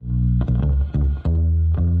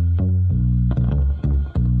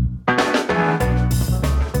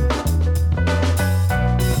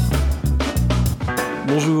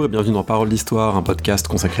Bonjour et bienvenue dans Parole d'Histoire, un podcast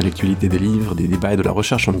consacré à l'actualité des livres, des débats et de la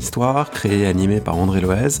recherche en histoire, créé et animé par André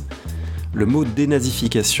Loez. Le mot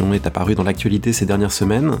dénazification est apparu dans l'actualité ces dernières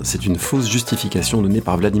semaines. C'est une fausse justification donnée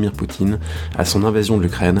par Vladimir Poutine à son invasion de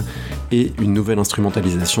l'Ukraine et une nouvelle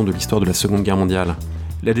instrumentalisation de l'histoire de la Seconde Guerre mondiale.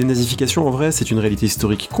 La dénazification, en vrai, c'est une réalité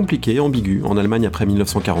historique compliquée, ambiguë, en Allemagne après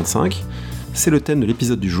 1945. C'est le thème de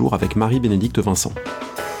l'épisode du jour avec Marie-Bénédicte Vincent.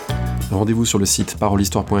 Rendez-vous sur le site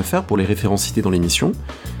parolehistoire.fr pour les références citées dans l'émission.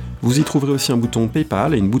 Vous y trouverez aussi un bouton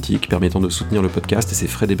PayPal et une boutique permettant de soutenir le podcast et ses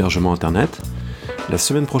frais d'hébergement internet. La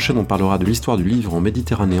semaine prochaine, on parlera de l'histoire du livre en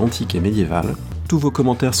Méditerranée antique et médiévale. Tous vos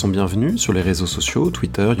commentaires sont bienvenus sur les réseaux sociaux,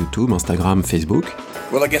 Twitter, YouTube, Instagram, Facebook.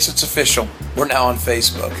 Well, I guess it's official. We're now on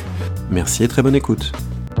Facebook. Merci et très bonne écoute.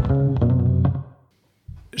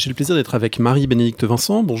 J'ai le plaisir d'être avec Marie-Bénédicte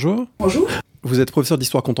Vincent. Bonjour. Bonjour. Vous êtes professeur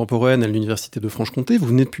d'histoire contemporaine à l'Université de Franche-Comté. Vous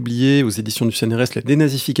venez de publier aux éditions du CNRS La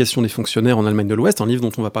dénazification des fonctionnaires en Allemagne de l'Ouest, un livre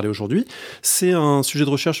dont on va parler aujourd'hui. C'est un sujet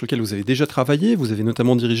de recherche sur lequel vous avez déjà travaillé. Vous avez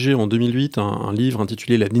notamment dirigé en 2008 un livre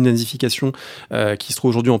intitulé La dénazification qui se trouve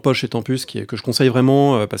aujourd'hui en poche et Tempus, que je conseille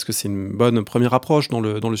vraiment parce que c'est une bonne première approche dans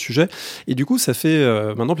le sujet. Et du coup, ça fait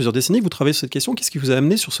maintenant plusieurs décennies que vous travaillez sur cette question. Qu'est-ce qui vous a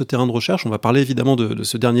amené sur ce terrain de recherche ? On va parler évidemment de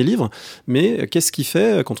ce dernier livre, mais qu'est-ce qui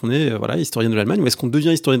fait quand on est historien de l'Allemagne, ou est-ce qu'on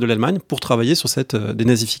devient historien de l'Allemagne pour travailler sur cette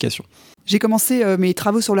dénazification ? J'ai commencé mes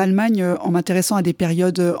travaux sur l'Allemagne en m'intéressant à des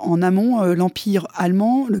périodes en amont, l'Empire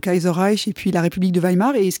allemand, le Kaiserreich et puis la République de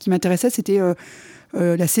Weimar. Et ce qui m'intéressait, c'était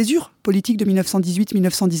la césure politique de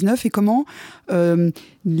 1918-1919 et comment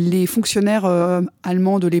les fonctionnaires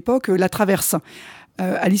allemands de l'époque la traversent.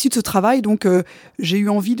 À l'issue de ce travail, donc, j'ai eu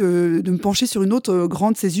envie de me pencher sur une autre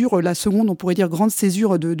grande césure, la seconde, on pourrait dire, grande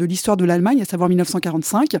césure de l'histoire de l'Allemagne, à savoir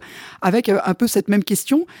 1945, avec un peu cette même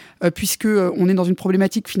question, puisqu'on est dans une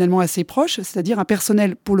problématique finalement assez proche, c'est-à-dire un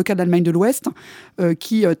personnel, pour le cas de l'Allemagne de l'Ouest,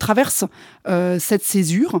 qui traverse cette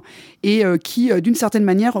césure et qui, d'une certaine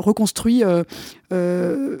manière, reconstruit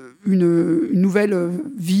une nouvelle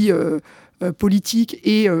vie politique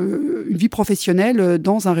et une vie professionnelle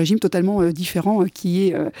dans un régime totalement différent qui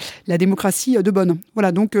est la démocratie de Bonn.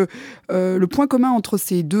 Voilà, donc le point commun entre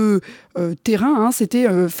ces deux terrains, c'était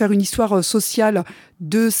faire une histoire sociale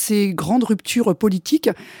de ces grandes ruptures politiques,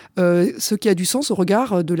 ce qui a du sens au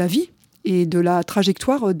regard de la vie et de la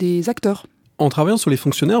trajectoire des acteurs. En travaillant sur les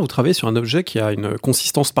fonctionnaires, vous travaillez sur un objet qui a une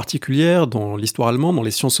consistance particulière dans l'histoire allemande, dans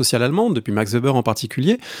les sciences sociales allemandes, depuis Max Weber en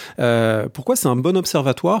particulier. Pourquoi c'est un bon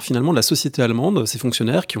observatoire, finalement, de la société allemande, ces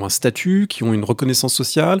fonctionnaires qui ont un statut, qui ont une reconnaissance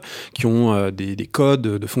sociale, qui ont des codes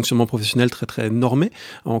de fonctionnement professionnel très, très normés.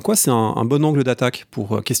 En quoi c'est un bon angle d'attaque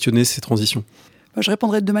pour questionner ces transitions ? Je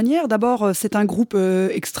répondrai de deux manières. D'abord, c'est un groupe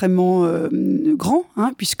extrêmement grand,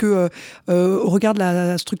 puisque au regard de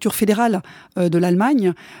la structure fédérale de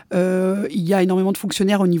l'Allemagne, il y a énormément de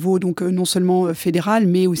fonctionnaires au niveau donc non seulement fédéral,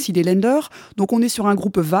 mais aussi des Länder. Donc on est sur un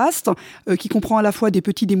groupe vaste qui comprend à la fois des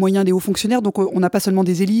petits, des moyens, des hauts fonctionnaires. Donc on n'a pas seulement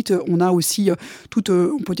des élites, on a aussi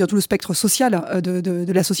on peut dire tout le spectre social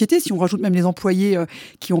de la société. Si on rajoute même les employés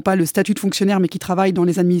qui n'ont pas le statut de fonctionnaire, mais qui travaillent dans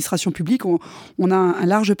les administrations publiques, on a un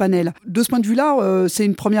large panel. De ce point de vue-là, c'est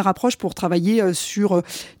une première approche pour travailler sur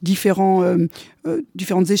différentes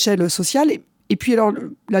échelles sociales. Et puis alors,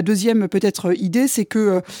 la deuxième peut-être idée, c'est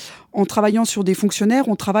que en travaillant sur des fonctionnaires,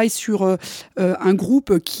 on travaille sur un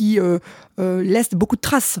groupe qui laisse beaucoup de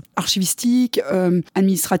traces archivistiques,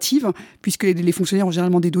 administratives, puisque les fonctionnaires ont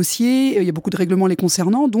généralement des dossiers, il y a beaucoup de règlements les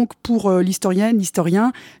concernant. Donc pour l'historien,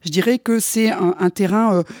 je dirais que c'est un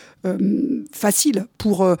terrain facile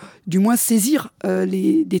pour du moins saisir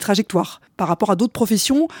des trajectoires. Par rapport à d'autres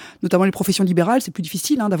professions, notamment les professions libérales, c'est plus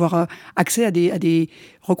difficile d'avoir accès à des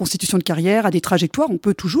reconstitutions de carrière, à des trajectoires. On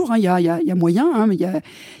peut toujours, il y a moyen, mais il y a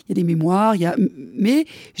des mémoires. Mais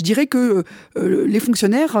je dirais que les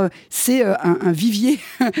fonctionnaires, c'est un vivier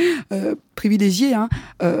privilégié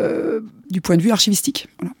du point de vue archivistique.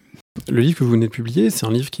 Voilà. Le livre que vous venez de publier, c'est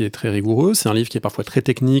un livre qui est très rigoureux, c'est un livre qui est parfois très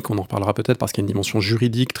technique, on en reparlera peut-être parce qu'il y a une dimension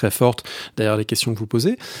juridique très forte derrière les questions que vous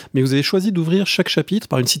posez, mais vous avez choisi d'ouvrir chaque chapitre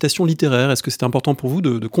par une citation littéraire. Est-ce que c'était important pour vous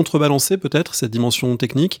de contrebalancer peut-être cette dimension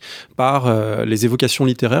technique par les évocations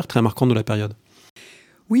littéraires très marquantes de la période ?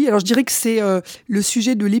 Oui, alors je dirais que c'est le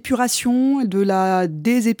sujet de l'épuration, de la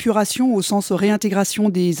désépuration au sens réintégration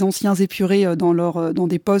des anciens épurés dans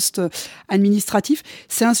des postes administratifs.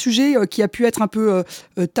 C'est un sujet qui a pu être un peu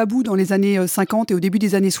tabou dans les années 50 et au début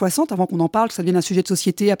des années 60, avant qu'on en parle, que ça devienne un sujet de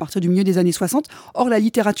société à partir du milieu des années 60. Or, la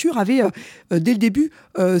littérature avait, dès le début,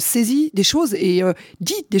 saisi des choses et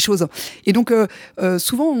dit des choses. Et donc,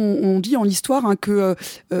 souvent, on dit en histoire que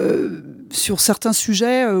sur certains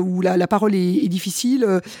sujets où la parole est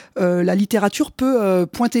difficile, la littérature peut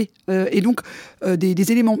pointer et donc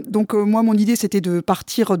des éléments. Donc moi, mon idée, c'était de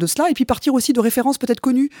partir de cela et puis partir aussi de références peut-être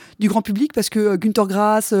connues du grand public, parce que Günter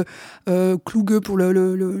Grass, Kluge pour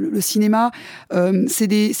le cinéma,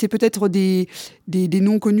 c'est peut-être des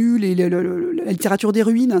noms connus, la littérature des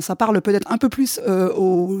ruines, ça parle peut-être un peu plus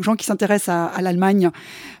aux gens qui s'intéressent à l'Allemagne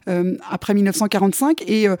après 1945,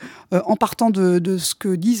 et en partant de ce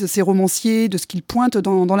que disent ces romanciers, de ce qu'ils pointent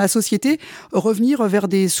dans la société, revenir vers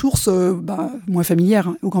des sources moins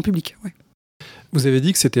familières au grand public. Ouais. Vous avez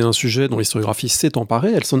dit que c'était un sujet dont l'historiographie s'est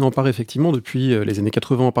emparée. Elle s'en est emparée effectivement depuis les années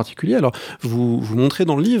 80 en particulier. Alors, vous montrez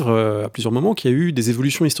dans le livre à plusieurs moments qu'il y a eu des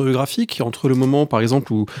évolutions historiographiques entre le moment, par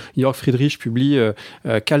exemple, où Jörg Friedrich publie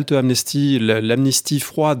Kalte Amnesty, l'amnistie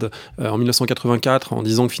froide en 1984, en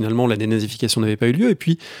disant que finalement la dénazification n'avait pas eu lieu, et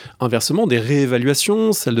puis inversement des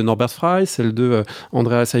réévaluations, celle de Norbert Frey, celle de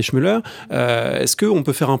Andreas Eichmüller. Est-ce qu'on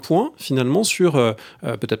peut faire un point finalement sur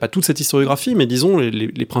peut-être pas toute cette historiographie, mais disons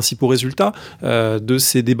les principaux résultats de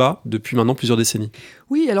ces débats depuis maintenant plusieurs décennies?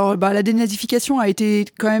 Oui, alors la dénazification a été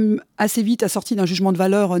quand même assez vite assortie d'un jugement de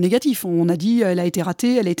valeur négatif. On a dit elle a été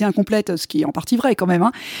ratée, elle a été incomplète, ce qui est en partie vrai quand même.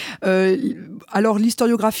 Alors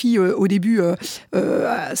l'historiographie au début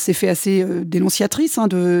s'est fait assez dénonciatrice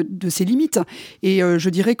de ses limites, et je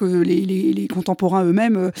dirais que les contemporains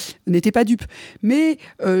eux-mêmes n'étaient pas dupes. Mais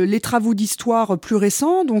les travaux d'histoire plus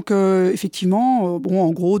récents, donc effectivement,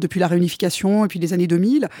 en gros depuis la réunification et puis les années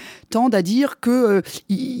 2000, tendent à dire que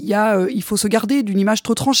il faut se garder d'une image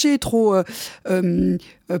trop tranchée, trop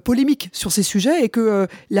polémique sur ces sujets, et que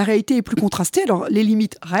la réalité est plus contrastée. Alors les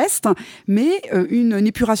limites restent, mais une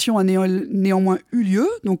épuration a néanmoins eu lieu,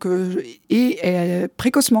 donc et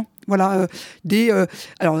précocement. Voilà,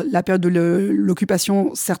 alors la période de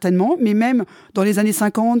l'occupation certainement, mais même dans les années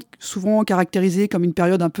 50, souvent caractérisée comme une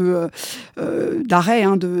période un peu d'arrêt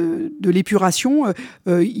de l'épuration,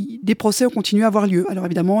 des procès ont continué à avoir lieu. Alors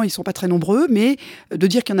évidemment, ils ne sont pas très nombreux, mais de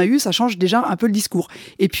dire qu'il y en a eu, ça change déjà un peu le discours.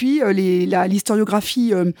 Et puis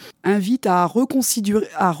l'historiographie invite à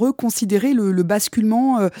reconsidérer le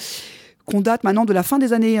basculement qu'on date maintenant de la fin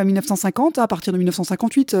des années 1950, à partir de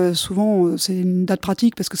 1958. Souvent, c'est une date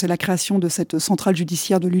pratique parce que c'est la création de cette centrale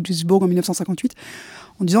judiciaire de Ludwigsburg en 1958,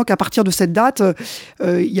 en disant qu'à partir de cette date,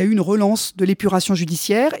 il y a eu une relance de l'épuration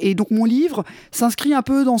judiciaire. Et donc mon livre s'inscrit un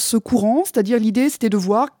peu dans ce courant, c'est-à-dire l'idée, c'était de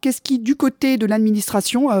voir qu'est-ce qui, du côté de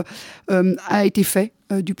l'administration, a été fait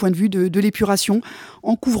du point de vue de l'épuration,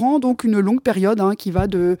 en couvrant donc une longue période qui va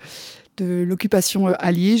de l'occupation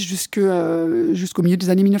alliée jusqu'au milieu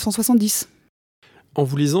des années 1970. En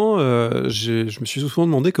vous lisant, je me suis souvent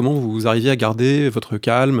demandé comment vous arriviez à garder votre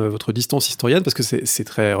calme, votre distance historienne, parce que c'est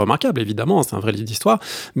très remarquable, évidemment, c'est un vrai livre d'histoire,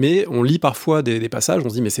 mais on lit parfois des passages, on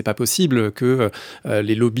se dit mais c'est pas possible que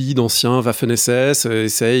les lobbies d'anciens Waffen-SS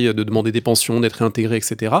essayent de demander des pensions, d'être réintégrés,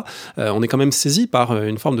 etc. On est quand même saisi par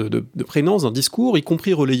une forme de prégnance d'un discours, y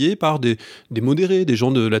compris relayé par des modérés, des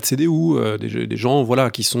gens de la CDU, des gens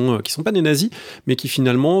qui sont pas des nazis, mais qui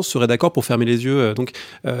finalement seraient d'accord pour fermer les yeux. Donc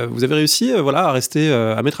vous avez réussi à rester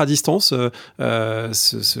à mettre à distance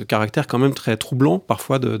ce caractère quand même très troublant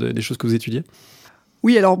parfois des choses que vous étudiez?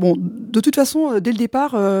 Oui, alors de toute façon, dès le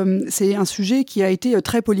départ, c'est un sujet qui a été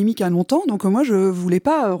très polémique à longtemps, donc moi je voulais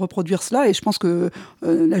pas reproduire cela, et je pense que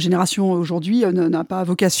la génération aujourd'hui n'a pas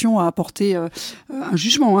vocation à apporter un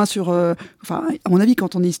jugement sur... à mon avis,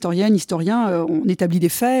 quand on est historien, on établit des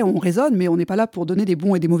faits, on raisonne, mais on n'est pas là pour donner des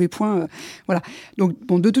bons et des mauvais points. Voilà. Donc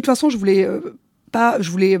de toute façon, je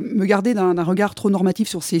voulais me garder d'un regard trop normatif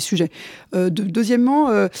sur ces sujets. Deuxièmement,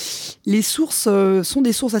 les sources sont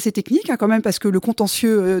des sources assez techniques quand même, parce que le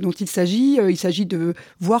contentieux dont il s'agit de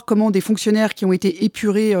voir comment des fonctionnaires qui ont été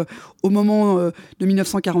épurés au moment de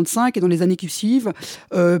 1945 et dans les années qui suivent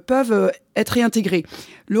peuvent être réintégrés.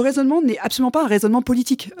 Le raisonnement n'est absolument pas un raisonnement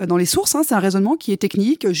politique dans les sources, c'est un raisonnement qui est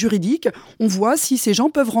technique, juridique. On voit si ces gens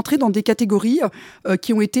peuvent rentrer dans des catégories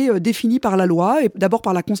qui ont été définies par la loi, et d'abord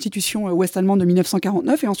par la Constitution ouest-allemande de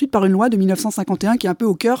 1949 et ensuite par une loi de 1951 qui est un peu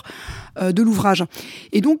au cœur de l'ouvrage.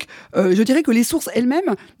 Et donc, je dirais que les sources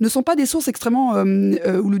elles-mêmes ne sont pas des sources extrêmement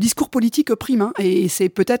où le discours politique prime, et c'est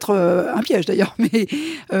peut-être un piège d'ailleurs.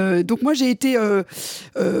 Mais donc moi j'ai été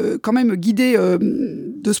quand même guidée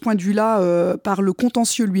de ce point de vue-là par le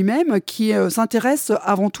contentieux lui-même, qui s'intéresse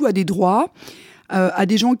avant tout à des droits, à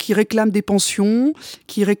des gens qui réclament des pensions,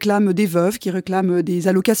 qui réclament des veuves, qui réclament des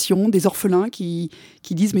allocations, des orphelins qui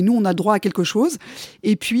disent mais nous on a droit à quelque chose,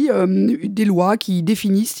 et puis des lois qui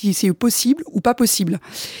définissent si c'est possible ou pas possible.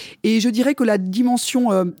 Et je dirais que la dimension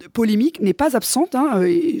polémique n'est pas absente,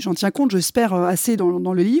 et j'en tiens compte, j'espère, assez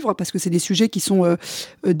dans le livre, parce que c'est des sujets qui sont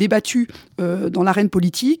débattus dans l'arène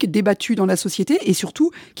politique, débattus dans la société, et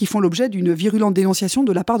surtout qui font l'objet d'une virulente dénonciation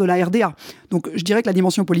de la part de la RDA. Donc je dirais que la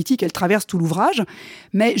dimension politique, elle traverse tout l'ouvrage,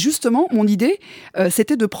 mais justement, mon idée,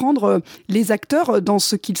 c'était de prendre les acteurs dans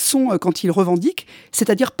ce qu'ils sont quand ils revendiquent,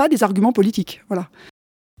 c'est-à-dire pas des arguments politiques. Voilà.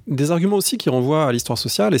 Des arguments aussi qui renvoient à l'histoire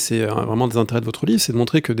sociale, et c'est vraiment des intérêts de votre livre, c'est de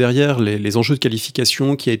montrer que derrière les enjeux de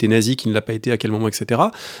qualification, qui a été nazi, qui ne l'a pas été, à quel moment, etc.,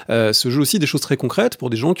 se jouent aussi des choses très concrètes pour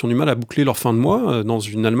des gens qui ont du mal à boucler leur fin de mois dans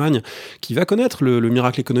une Allemagne qui va connaître le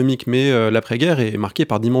miracle économique, mais l'après-guerre est marquée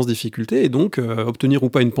par d'immenses difficultés, et donc obtenir ou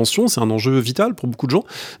pas une pension, c'est un enjeu vital pour beaucoup de gens.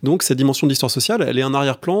 Donc cette dimension de l'histoire sociale, elle est un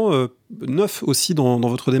arrière-plan neuf aussi dans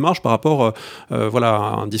votre démarche par rapport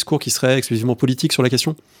à un discours qui serait exclusivement politique sur la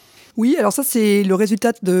question. Oui, alors ça, c'est le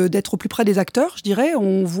résultat d'être au plus près des acteurs, je dirais.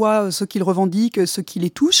 On voit ce qu'ils revendiquent, ce qui les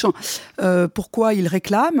touche, pourquoi ils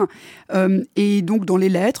réclament, et donc dans les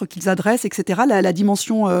lettres qu'ils adressent, etc., la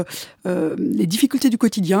dimension, les difficultés du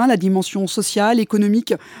quotidien, la dimension sociale,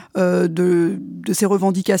 économique de ces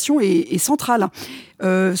revendications est centrale.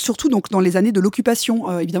 Surtout donc dans les années de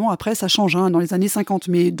l'occupation. Évidemment, après, ça change, dans les années 50,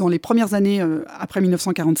 mais dans les premières années après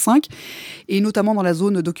 1945, et notamment dans la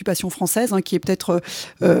zone d'occupation française, qui est peut-être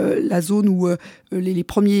la zone où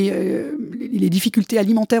les difficultés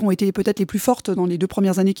alimentaires ont été peut-être les plus fortes dans les 2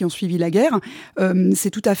 premières années qui ont suivi la guerre. C'est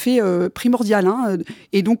tout à fait primordial.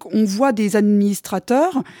 Et donc, on voit des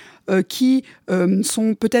administrateurs qui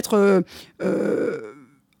sont peut-être...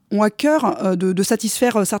 ont à cœur de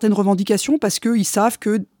satisfaire certaines revendications parce qu'ils savent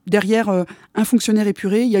que derrière un fonctionnaire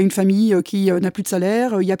épuré, il y a une famille qui n'a plus de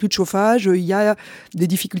salaire, il n'y a plus de chauffage, il y a des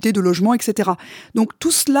difficultés de logement, etc. Donc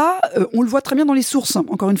tout cela, on le voit très bien dans les sources.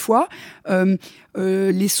 Encore une fois,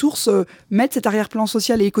 les sources mettent cet arrière-plan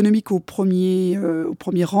social et économique au premier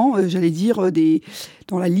rang, j'allais dire,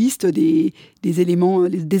 dans la liste des éléments,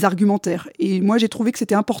 des argumentaires. Et moi, j'ai trouvé que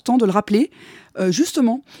c'était important de le rappeler,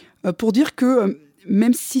 justement, pour dire que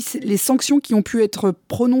même si les sanctions qui ont pu être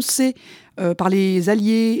prononcées par les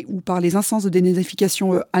Alliés ou par les instances de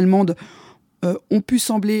dénazification allemandes ont pu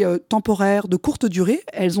sembler temporaires, de courte durée,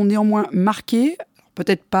 elles ont néanmoins marqué,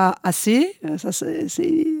 peut-être pas assez,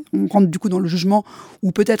 on rentre du coup dans le jugement,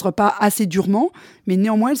 ou peut-être pas assez durement, mais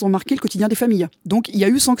néanmoins elles ont marqué le quotidien des familles. Donc il y a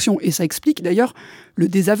eu sanction, et ça explique d'ailleurs le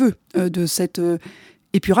désaveu de cette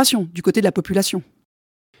épuration du côté de la population.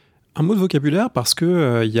 Un mot de vocabulaire, parce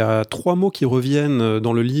que y a 3 mots qui reviennent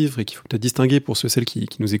dans le livre et qu'il faut peut-être distinguer pour ceux et celles qui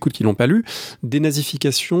nous écoutent, qui l'ont pas lu.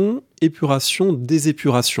 Dénazification, épuration,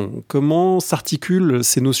 désépuration. Comment s'articulent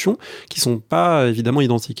ces notions qui sont pas évidemment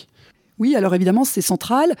identiques ? Oui, alors évidemment, c'est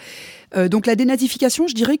central. Donc la dénazification,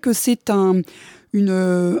 je dirais que c'est un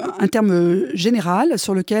terme général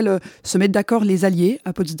sur lequel se mettent d'accord les Alliés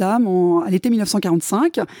à Potsdam à l'été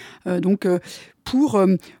 1945, pour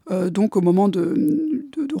au moment de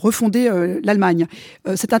refonder l'Allemagne.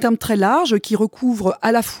 C'est un terme très large qui recouvre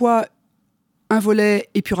à la fois un volet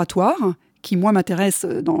épuratoire, qui moi m'intéresse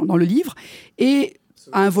dans le livre, et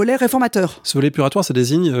un volet réformateur. Ce volet épuratoire, ça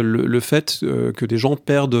désigne le fait que des gens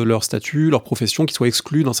perdent leur statut, leur profession, qu'ils soient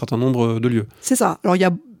exclus d'un certain nombre de lieux. C'est ça. Alors il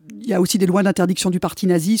y a aussi des lois d'interdiction du parti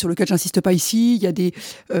nazi sur lesquelles j'insiste pas ici. Il y a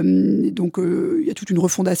il y a toute une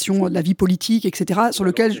refondation de la vie politique, etc. Sur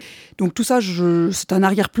lequel donc tout ça, c'est un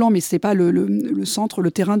arrière-plan, mais c'est pas le centre,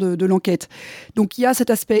 le terrain de l'enquête. Donc il y a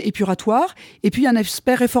cet aspect épuratoire, et puis il y a un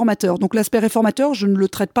aspect réformateur. Donc l'aspect réformateur, je ne le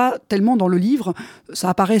traite pas tellement dans le livre. Ça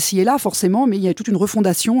apparaît ci et là forcément, mais il y a toute une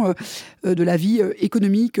refondation de la vie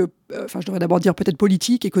économique. Je devrais d'abord dire peut-être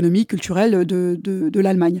politique, économique, culturelle de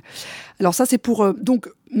l'Allemagne. Alors ça, c'est pour... donc,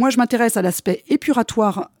 moi, je m'intéresse à l'aspect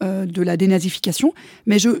épuratoire de la dénazification,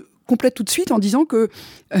 mais je complète tout de suite en disant que,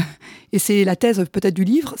 et c'est la thèse peut-être du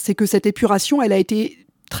livre, c'est que cette épuration, elle a été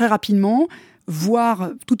très rapidement,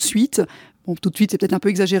 voire tout de suite, tout de suite c'est peut-être un peu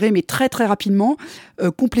exagéré, mais très très rapidement,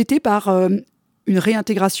 complétée par... une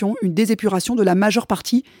réintégration, une désépuration de la majeure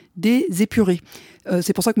partie des épurés.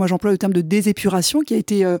 C'est pour ça que moi j'emploie le terme de désépuration qui a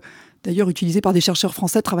été d'ailleurs utilisé par des chercheurs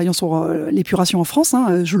français travaillant sur l'épuration en France.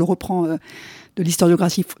 Je le reprends de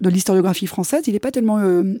l'historiographie française. Il n'est pas tellement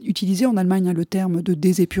utilisé en Allemagne, le terme de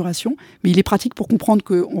désépuration, mais il est pratique pour comprendre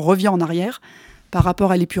qu'on revient en arrière par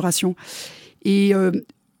rapport à l'épuration. Et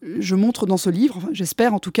je montre dans ce livre,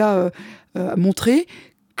 j'espère en tout cas montrer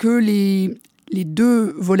que les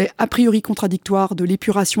 2 volets a priori contradictoires de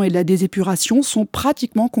l'épuration et de la désépuration sont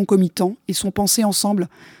pratiquement concomitants et sont pensés ensemble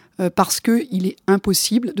parce qu'il est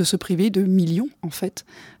impossible de se priver de millions, en fait,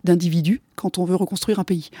 d'individus quand on veut reconstruire un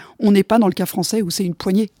pays. On n'est pas dans le cas français où c'est une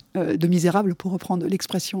poignée de misérables, pour reprendre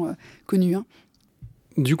l'expression connue.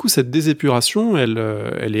 Du coup, cette désépuration,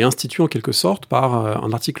 elle est instituée en quelque sorte par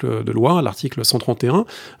un article de loi, l'article 131.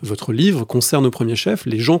 Votre livre concerne au premier chef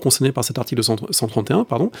les gens concernés par cet article 131,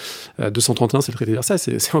 pardon. 231, c'est le traité de Versailles,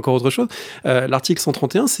 c'est encore autre chose. L'article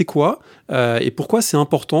 131, c'est quoi et pourquoi c'est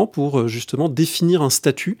important pour justement définir un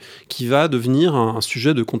statut qui va devenir un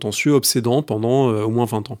sujet de contentieux obsédant pendant au moins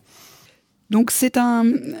 20 ans? Donc c'est un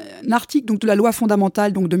article donc, de la loi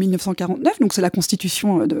fondamentale donc, de 1949, donc c'est la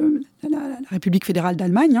constitution de la République fédérale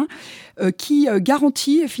d'Allemagne, qui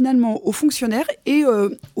garantit finalement aux fonctionnaires et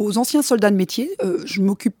aux anciens soldats de métier, je ne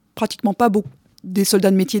m'occupe pratiquement pas beaucoup des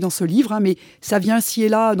soldats de métier dans ce livre, mais ça vient ci et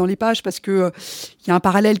là dans les pages parce qu'il y a un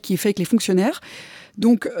parallèle qui est fait avec les fonctionnaires.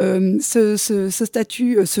 Donc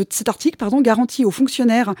cet article garantit aux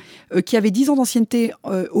fonctionnaires qui avaient 10 ans d'ancienneté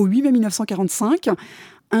au 8 mai 1945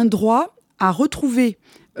 un droit à retrouver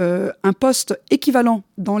un poste équivalent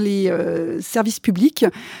dans les services publics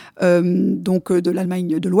donc de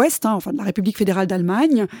l'Allemagne de l'Ouest, enfin de la République fédérale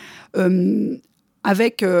d'Allemagne,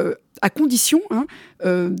 avec à condition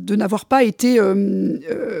de n'avoir pas été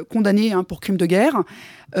condamné pour crime de guerre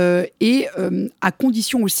et à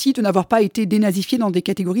condition aussi de n'avoir pas été dénazifié dans des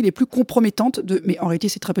catégories les plus compromettantes. Mais en réalité,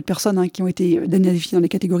 c'est très peu de personnes qui ont été dénazifiées dans les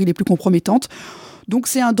catégories les plus compromettantes. Donc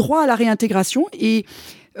c'est un droit à la réintégration et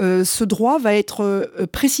ce droit va être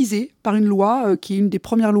précisé par une loi qui est une des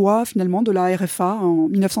premières lois finalement de la RFA en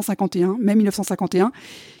 1951, mai 1951,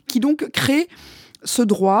 qui donc crée ce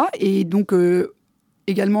droit et donc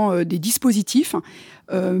également des dispositifs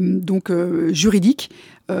juridiques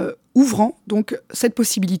ouvrant donc cette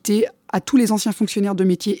possibilité à tous les anciens fonctionnaires de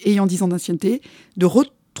métier ayant 10 ans d'ancienneté de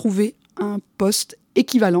retrouver un poste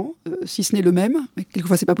équivalent, si ce n'est le même, mais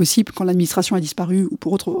quelquefois c'est pas possible quand l'administration a disparu ou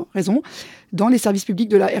pour autre raison, dans les services publics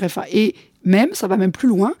de la RFA. Et même, ça va même plus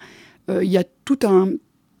loin, il y a tout un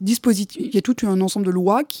dispositif, il y a tout un ensemble de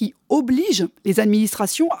lois qui obligent les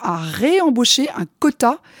administrations à réembaucher un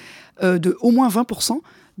quota de au moins 20%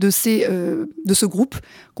 de ce groupe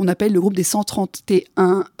qu'on appelle le groupe des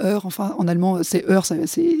 131 heures. Enfin, en allemand, c'est heures,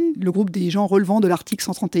 c'est le groupe des gens relevant de l'article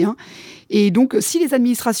 131. Et donc, si les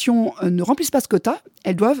administrations ne remplissent pas ce quota,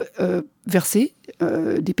 elles doivent verser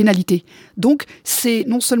des pénalités. Donc, c'est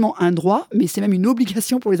non seulement un droit, mais c'est même une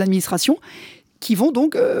obligation pour les administrations qui vont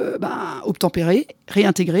donc obtempérer,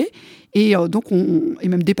 réintégrer, et donc et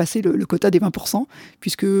même dépasser le quota des 20%,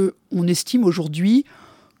 puisqu'on estime aujourd'hui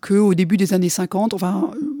qu'au début des années 50,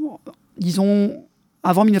 disons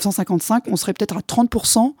avant 1955, on serait peut-être à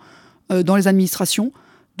 30% dans les administrations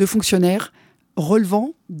de fonctionnaires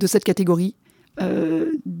relevant de cette catégorie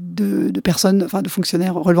de personnes, de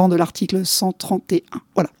fonctionnaires relevant de l'article 131.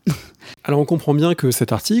 Voilà. Alors on comprend bien que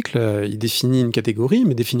cet article, il définit une catégorie,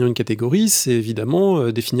 mais définir une catégorie, c'est évidemment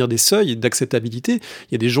définir des seuils d'acceptabilité.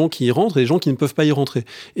 Il y a des gens qui y rentrent et des gens qui ne peuvent pas y rentrer.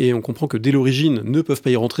 Et on comprend que dès l'origine, ne peuvent pas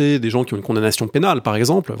y rentrer des gens qui ont une condamnation pénale, par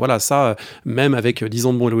exemple. Voilà, ça, même avec 10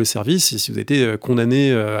 ans de bon et loyal service, si vous avez été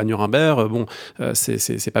condamné à Nuremberg,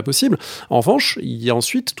 c'est pas possible. En revanche, il y a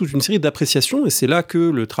ensuite toute une série d'appréciations, et c'est là que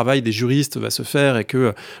le travail des juristes va se faire et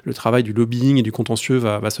que le travail du lobbying et du contentieux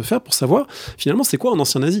va se faire pour savoir, finalement, c'est quoi un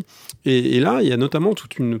ancien nazi ? Et là, il y a notamment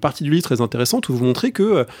toute une partie du livre très intéressante où vous montrez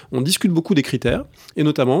qu'on discute beaucoup des critères, et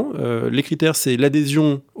notamment, les critères, c'est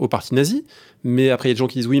l'adhésion au parti nazi, mais après, il y a des gens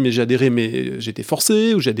qui disent « oui, mais j'ai adhéré, mais j'ai été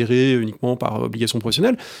forcé » ou « j'ai adhéré uniquement par obligation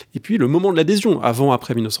professionnelle », et puis le moment de l'adhésion, avant,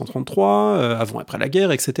 après 1933, avant, après la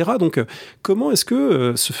guerre, etc. Donc, comment est-ce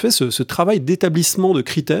que se fait ce travail d'établissement de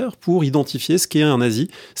critères pour identifier ce qu'est un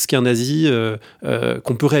nazi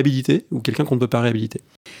qu'on peut réhabiliter, ou quelqu'un qu'on ne peut pas réhabiliter ?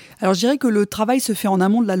 Alors je dirais que le travail se fait en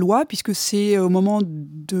amont de la loi, puisque c'est au moment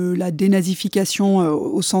de la dénazification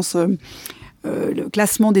au sens le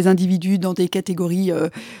classement des individus dans des catégories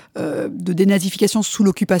de dénazification sous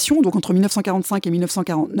l'occupation, donc entre 1945 et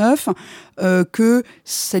 1949, que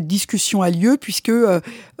cette discussion a lieu, puisque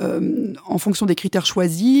en fonction des critères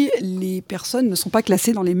choisis, les personnes ne sont pas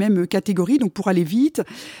classées dans les mêmes catégories. Donc pour aller vite,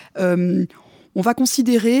 on va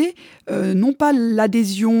considérer non pas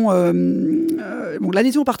l'adhésion...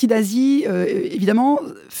 l'adhésion au parti nazi, évidemment,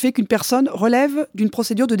 fait qu'une personne relève d'une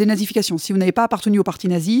procédure de dénazification. Si vous n'avez pas appartenu au parti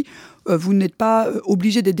nazi, vous n'êtes pas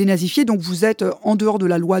obligé d'être dénazifié, donc vous êtes en dehors de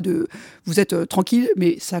la loi, vous êtes tranquille,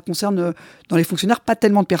 mais ça concerne dans les fonctionnaires pas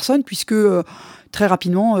tellement de personnes, puisque très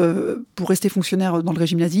rapidement, pour rester fonctionnaire dans le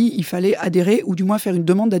régime nazi, il fallait adhérer ou du moins faire une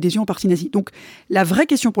demande d'adhésion au parti nazi. Donc la vraie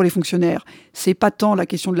question pour les fonctionnaires, c'est pas tant la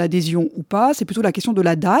question de l'adhésion ou pas, c'est plutôt la question de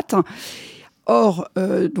la date. Or,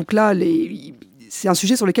 donc là, c'est un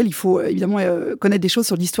sujet sur lequel il faut évidemment connaître des choses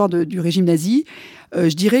sur l'histoire du régime nazi.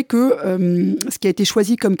 Je dirais que ce qui a été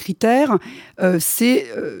choisi comme critère, c'est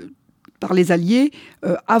par les Alliés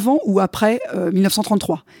avant ou après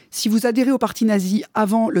 1933. Si vous adhérez au parti nazi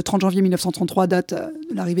avant le 30 janvier 1933, date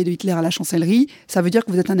de l'arrivée de Hitler à la chancellerie, ça veut dire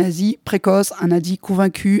que vous êtes un nazi précoce, un nazi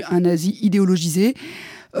convaincu, un nazi idéologisé,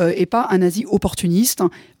 et pas un nazi opportuniste.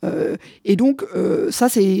 Et donc, ça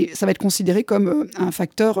va être considéré comme un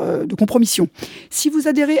facteur de compromission. Si vous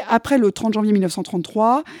adhérez après le 30 janvier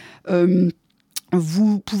 1933,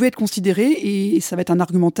 vous pouvez être considéré, et ça va être un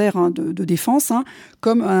argumentaire de défense,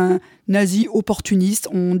 comme un nazi opportuniste.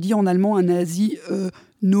 On dit en allemand un nazi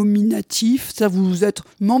nominatif. Ça, vous êtes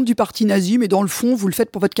membre du parti nazi, mais dans le fond, vous le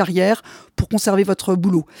faites pour votre carrière, pour conserver votre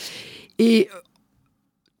boulot. Et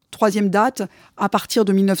troisième date, à partir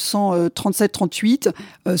de 1937-38,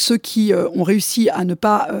 ceux qui ont réussi à ne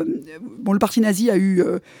pas... le parti nazi a eu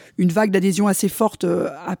une vague d'adhésion assez forte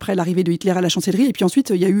après l'arrivée de Hitler à la chancellerie, et puis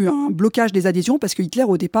ensuite, il y a eu un blocage des adhésions, parce que Hitler,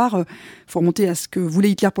 au départ, il faut remonter à ce que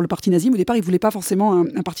voulait Hitler pour le parti nazi, mais au départ, il ne voulait pas forcément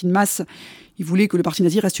un parti de masse. Il voulait que le parti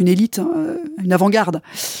nazi reste une élite, une avant-garde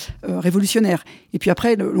révolutionnaire. Et puis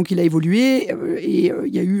après, donc il a évolué, et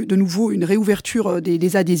il y a eu de nouveau une réouverture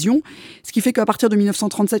des adhésions, ce qui fait qu'à partir de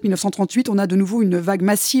 1937-1938, on a de nouveau une vague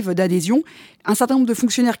massive d'adhésions. Un certain nombre de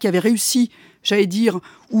fonctionnaires qui avaient réussi, j'allais dire,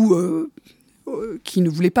 ou qui ne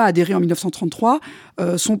voulaient pas adhérer en 1933,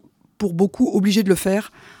 sont pour beaucoup obligés de le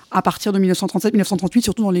faire à partir de 1937-1938,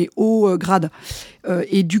 surtout dans les hauts grades.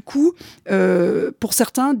 Et du coup, pour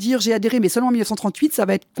certains, dire j'ai adhéré, mais seulement en 1938, ça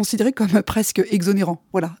va être considéré comme presque exonérant.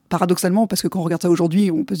 Voilà, paradoxalement, parce que quand on regarde ça aujourd'hui,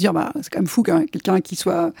 on peut se dire c'est quand même fou qu'un quelqu'un qui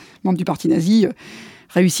soit membre du parti nazi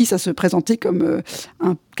réussissent à se présenter comme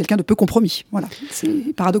quelqu'un de peu compromis. Voilà,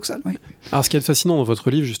 c'est paradoxal. Ouais. Alors, ce qui est fascinant dans votre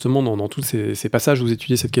livre, justement, dans tous ces passages où vous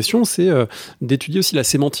étudiez cette question, c'est d'étudier aussi la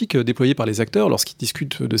sémantique déployée par les acteurs lorsqu'ils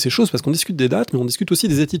discutent de ces choses, parce qu'on discute des dates, mais on discute aussi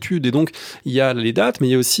des attitudes. Et donc, il y a les dates, mais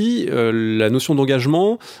il y a aussi la notion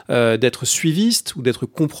d'engagement, d'être suiviste, ou d'être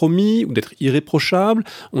compromis, ou d'être irréprochable.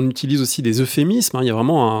 On utilise aussi des euphémismes. Il y a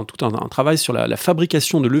vraiment tout un travail sur la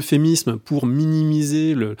fabrication de l'euphémisme pour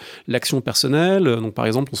minimiser l'action personnelle. Donc, par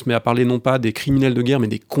exemple, on se met à parler non pas des criminels de guerre, mais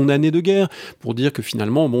des condamnés de guerre, pour dire que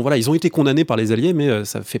finalement, ils ont été condamnés par les Alliés, mais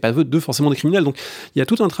ça ne fait pas d'eux forcément des criminels. Donc, il y a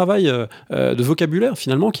tout un travail de vocabulaire,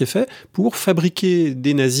 finalement, qui est fait pour fabriquer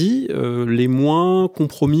des nazis les moins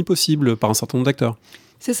compromis possibles par un certain nombre d'acteurs.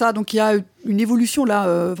 C'est ça, donc il y a une évolution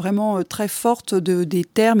là vraiment très forte des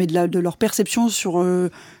termes et de leur perception sur,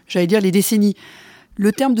 j'allais dire, les décennies.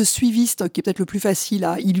 Le terme de suiviste, qui est peut-être le plus facile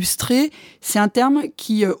à illustrer, c'est un terme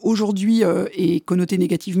qui, aujourd'hui, est connoté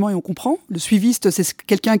négativement, et on comprend. Le suiviste, c'est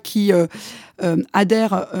quelqu'un qui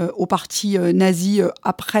adhère au parti nazi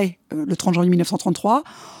après le 30 janvier 1933.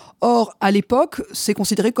 Or, à l'époque, c'est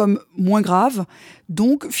considéré comme moins grave,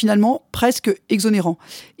 donc finalement presque exonérant.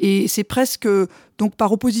 Et c'est presque, donc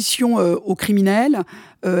par opposition aux criminels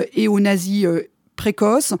et aux nazis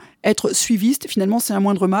précoce, être suiviste, finalement, c'est un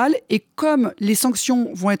moindre mal. Et comme les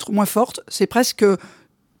sanctions vont être moins fortes, c'est presque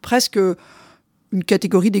une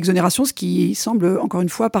catégorie d'exonération, ce qui semble, encore une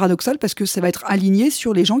fois, paradoxal, parce que ça va être aligné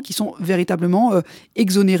sur les gens qui sont véritablement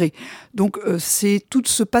exonérés. Donc, c'est tout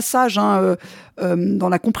ce passage dans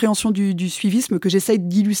la compréhension du suivisme que j'essaye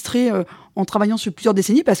d'illustrer en travaillant sur plusieurs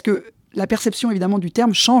décennies, parce que la perception, évidemment, du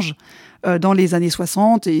terme change dans les années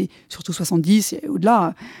 60 et surtout 70 et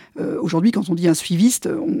au-delà. Aujourd'hui, quand on dit un suiviste,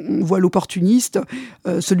 on voit l'opportuniste,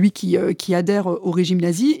 celui qui adhère au régime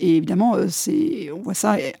nazi. Et évidemment, on voit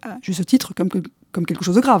ça à juste titre comme quelque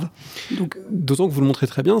chose de grave. Donc, d'autant que vous le montrez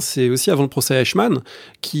très bien, c'est aussi avant le procès Eichmann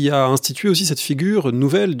qui a institué aussi cette figure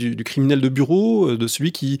nouvelle du criminel de bureau, de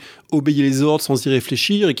celui qui obéit les ordres sans y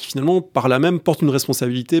réfléchir et qui finalement, par là même, porte une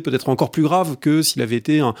responsabilité peut-être encore plus grave que s'il avait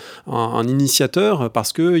été un initiateur,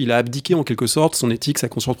 parce qu'il a abdiqué en quelque sorte son éthique, sa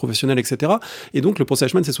conscience professionnelle, etc. Et donc le procès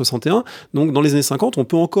Eichmann, c'est 61. Donc dans les années 50, on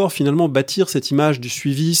peut encore finalement bâtir cette image du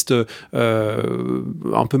suiviste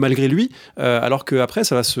un peu malgré lui, alors qu'après,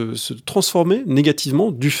 ça va se transformer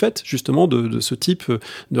négativement du fait justement de ce type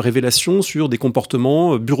de révélation sur des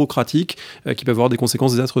comportements bureaucratiques qui peuvent avoir des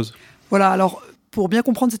conséquences désastreuses. Voilà, alors pour bien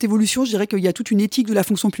comprendre cette évolution, je dirais qu'il y a toute une éthique de la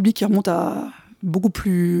fonction publique qui remonte à beaucoup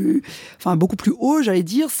plus haut, j'allais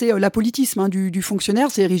dire, c'est l'apolitisme du fonctionnaire,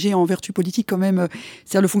 c'est érigé en vertu politique quand même,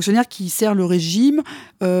 c'est-à-dire le fonctionnaire qui sert le régime,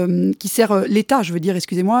 qui sert l'État, je veux dire,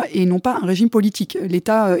 excusez-moi, et non pas un régime politique.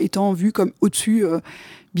 L'État étant vu comme au-dessus,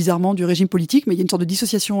 bizarrement, du régime politique, mais il y a une sorte de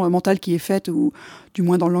dissociation mentale qui est faite, ou du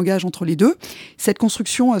moins dans le langage, entre les deux. Cette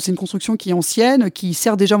construction, c'est une construction qui est ancienne, qui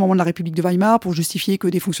sert déjà au moment de la République de Weimar pour justifier que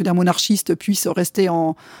des fonctionnaires monarchistes puissent rester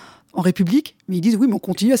en République, mais ils disent oui, mais on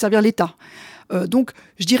continue à servir l'État. Donc,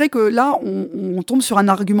 je dirais que là, on tombe sur un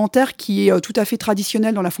argumentaire qui est tout à fait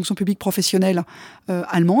traditionnel dans la fonction publique professionnelle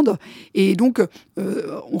allemande. Et donc,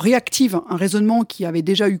 on réactive un raisonnement qui avait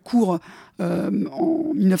déjà eu cours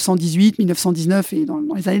en 1918, 1919 et dans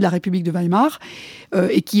les années de la République de Weimar,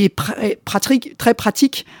 et qui est très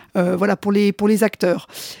pratique pour les acteurs.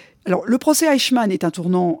 Alors, le procès Eichmann est un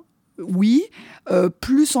tournant, oui.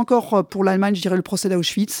 Plus encore pour l'Allemagne, je dirais le procès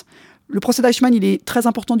d'Auschwitz. Le procès d'Eichmann, il est très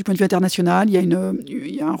important du point de vue international.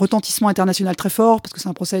 Il y a un retentissement international très fort parce que c'est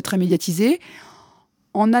un procès très médiatisé.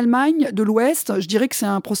 En Allemagne de l'Ouest, je dirais que c'est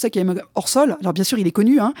un procès qui est hors sol. Alors bien sûr, il est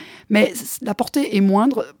connu, mais la portée est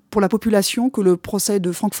moindre pour la population que le procès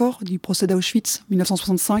de Francfort, du procès d'Auschwitz,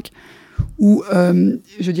 1965, où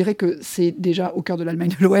je dirais que c'est déjà au cœur de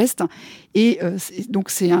l'Allemagne de l'Ouest. Et donc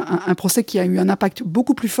c'est un procès qui a eu un impact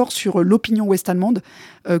beaucoup plus fort sur l'opinion ouest-allemande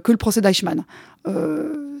que le procès d'Eichmann.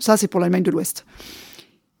 Ça, c'est pour l'Allemagne de l'Ouest.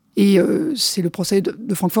 Et c'est le procès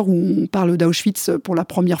de Francfort où on parle d'Auschwitz pour la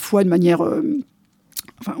première fois de manière...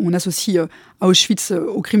 on associe Auschwitz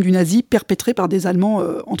au crime du nazi perpétré par des Allemands,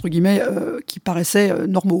 entre guillemets, qui paraissaient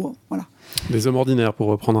normaux. Voilà. Des hommes ordinaires, pour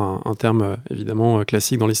reprendre un terme évidemment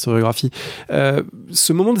classique dans l'historiographie.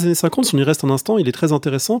 Ce moment des années 50, si on y reste un instant, il est très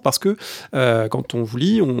intéressant parce que quand on vous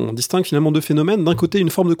lit, on distingue finalement deux phénomènes. D'un côté, une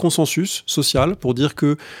forme de consensus social pour dire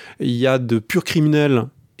qu'il y a de purs criminels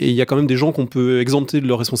et il y a quand même des gens qu'on peut exempter de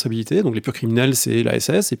leurs responsabilités. Donc les purs criminels, c'est la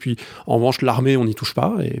SS. Et puis, en revanche, l'armée, on n'y touche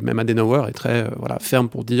pas. Et même Adenauer est très ferme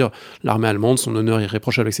pour dire l'armée allemande, son honneur est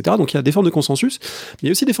irréprochable, etc. Donc il y a des formes de consensus. Mais il y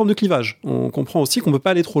a aussi des formes de clivage. On comprend aussi qu'on ne peut pas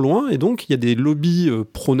aller trop loin. Et donc, il y a des lobbies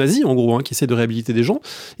pro-nazis, en gros, qui essaient de réhabiliter des gens.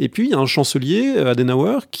 Et puis, il y a un chancelier,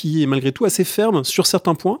 Adenauer, qui est malgré tout assez ferme sur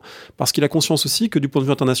certains points, parce qu'il a conscience aussi que du point de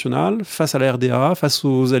vue international, face à la RDA, face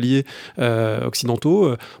aux alliés occidentaux, on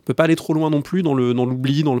ne peut pas aller trop loin non plus dans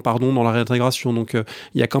l'oubli, dans le pardon, dans la réintégration. Donc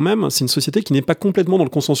il y a quand même, c'est une société qui n'est pas complètement dans le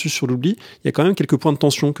consensus sur l'oubli, il y a quand même quelques points de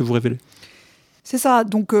tension que vous révélez. C'est ça,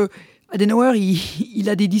 donc Adenauer, il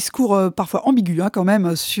a des discours parfois ambigus quand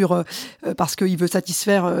même, parce qu'il veut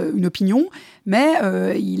satisfaire une opinion, mais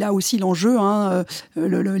il a aussi l'enjeu,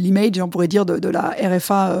 l'image, on pourrait dire, de la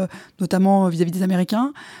RFA, notamment vis-à-vis des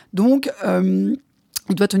Américains. Donc,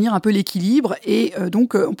 il doit tenir un peu l'équilibre et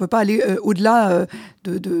donc on ne peut pas aller au-delà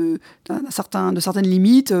de certaines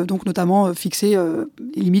limites, donc notamment les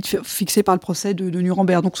limites fixées par le procès de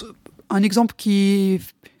Nuremberg. Donc un exemple qui est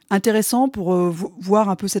intéressant pour voir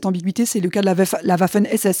un peu cette ambiguïté, c'est le cas de la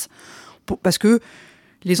Waffen-SS. Parce que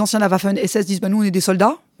les anciens de la Waffen-SS disent nous on est des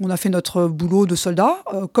soldats, on a fait notre boulot de soldats.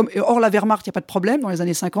 Or la Wehrmacht, il n'y a pas de problème dans les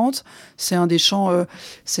années 50. C'est un des champs,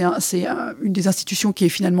 une des institutions qui est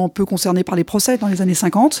finalement peu concernée par les procès dans les années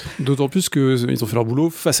 50. D'autant plus qu'ils ont fait leur boulot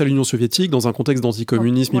face à l'Union soviétique dans un contexte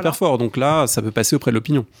d'anticommunisme hyper fort. Donc là, ça peut passer auprès de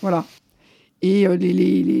l'opinion. Voilà. Et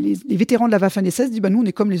les vétérans de la Waffen-SS disent nous on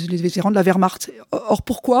est comme les vétérans de la Wehrmacht. Or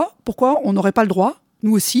pourquoi on n'aurait pas le droit,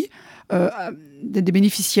 nous aussi, d'être des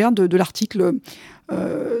bénéficiaires de l'article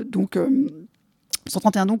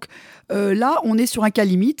 131. Donc là, on est sur un cas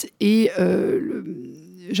limite et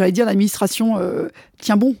j'allais dire l'administration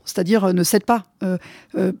tient bon, c'est-à-dire ne cède pas.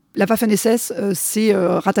 La Waffen-SS c'est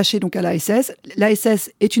rattaché donc à la SS. La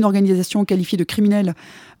SS est une organisation qualifiée de criminelle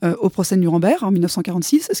au procès de Nuremberg en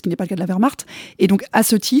 1946, ce qui n'est pas le cas de la Wehrmacht. Et donc à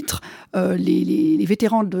ce titre, les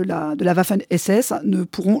vétérans de la Waffen-SS ne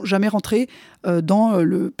pourront jamais rentrer dans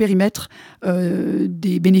le périmètre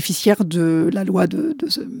des bénéficiaires de la loi de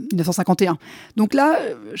 1951. Donc là,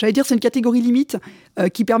 j'allais dire c'est une catégorie limite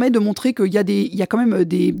qui permet de montrer qu'il y a quand même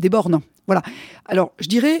des bornes. Voilà. Alors, je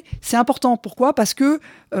dirais, c'est important. Pourquoi ? Parce que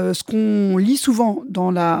ce qu'on lit souvent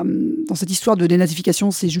dans cette histoire de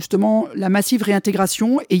dénazification, c'est justement la massive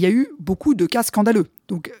réintégration. Et il y a eu beaucoup de cas scandaleux.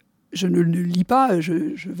 Donc, je ne le lis pas. Je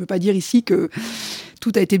ne veux pas dire ici que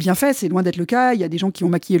tout a été bien fait. C'est loin d'être le cas. Il y a des gens qui ont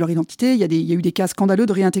maquillé leur identité. Il y a eu des cas scandaleux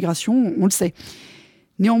de réintégration. On le sait.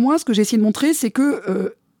 Néanmoins, ce que j'ai essayé de montrer, c'est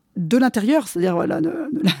que de l'intérieur, c'est-à-dire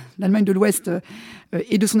l'Allemagne de l'Ouest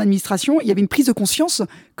et de son administration, il y avait une prise de conscience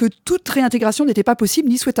que toute réintégration n'était pas possible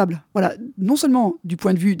ni souhaitable. Voilà, non seulement du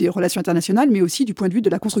point de vue des relations internationales, mais aussi du point de vue de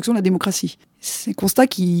la construction de la démocratie. C'est un constat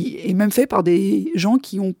qui est même fait par des gens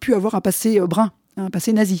qui ont pu avoir un passé brun, un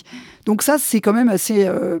passé nazi. Donc ça, c'est quand même assez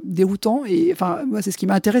déroutant. Et enfin, moi, c'est ce qui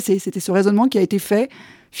m'a intéressé. C'était ce raisonnement qui a été fait,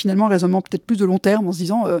 finalement, un raisonnement peut-être plus de long terme, en se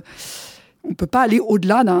disant... on ne peut pas aller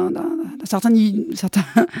au-delà d'un certain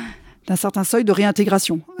seuil de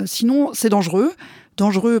réintégration. Sinon, c'est dangereux.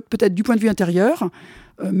 Dangereux peut-être du point de vue intérieur,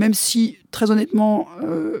 même si, très honnêtement,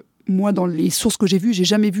 moi, dans les sources que j'ai vues, j'ai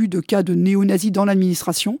jamais vu de cas de néo-nazis dans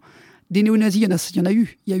l'administration. Des néo-nazis, il y en a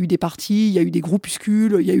eu. Il y a eu des partis, il y a eu des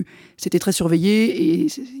groupuscules, c'était très surveillé, et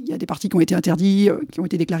il y a des partis qui ont été interdits, qui ont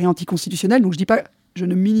été déclarés anticonstitutionnels. Donc je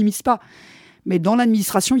ne minimise pas. Mais dans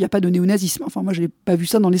l'administration, il n'y a pas de néonazisme. Enfin, moi, je n'ai pas vu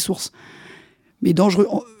ça dans les sources. Mais dangereux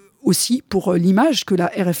aussi pour l'image que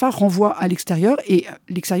la RFA renvoie à l'extérieur. Et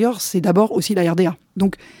l'extérieur, c'est d'abord aussi la RDA.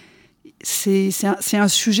 Donc, c'est un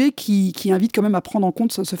sujet qui invite quand même à prendre en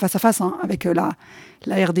compte ce face-à-face avec la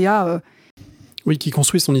RDA. Oui, qui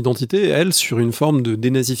construit son identité, elle, sur une forme de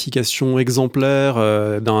dénazification exemplaire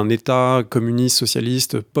d'un État communiste,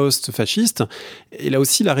 socialiste, post-fasciste. Et là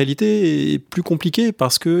aussi, la réalité est plus compliquée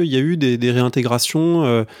parce qu'il y a eu des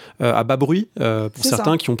réintégrations à bas bruit pour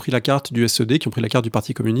certains qui ont pris la carte du SED, qui ont pris la carte du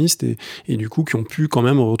Parti communiste et du coup qui ont pu quand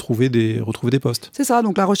même retrouver des postes. C'est ça,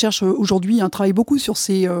 donc la recherche aujourd'hui travaille beaucoup sur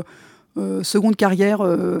ces secondes carrières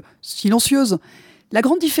silencieuses. La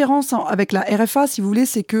grande différence avec la RFA, si vous voulez,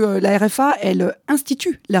 c'est que la RFA, elle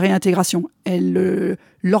institue la réintégration. Elle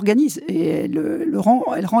l'organise et elle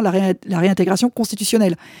rend la réintégration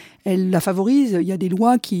constitutionnelle. Elle la favorise, il y a des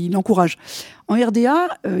lois qui l'encouragent. En RDA,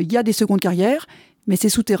 il y a des secondes carrières, mais c'est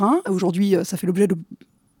souterrain. Aujourd'hui, ça fait l'objet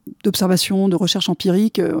d'observations, de recherches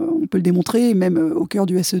empiriques. On peut le démontrer, même au cœur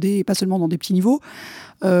du SED, et pas seulement dans des petits niveaux.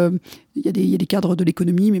 Il y a des cadres de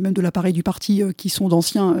l'économie, mais même de l'appareil du parti qui sont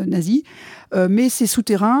d'anciens nazis. Mais c'est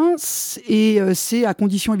souterrain et c'est à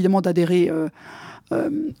condition évidemment d'adhérer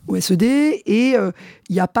au SED et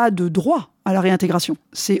il n'y a pas de droit à la réintégration.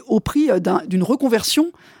 C'est au prix d'une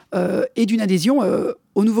reconversion et d'une adhésion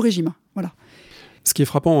au nouveau régime. Voilà. Ce qui est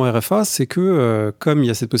frappant en RFA, c'est que comme il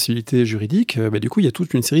y a cette possibilité juridique, du coup, il y a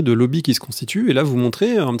toute une série de lobbies qui se constituent. Et là, vous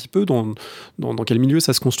montrez un petit peu dans quel milieu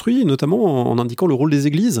ça se construit, notamment en indiquant le rôle des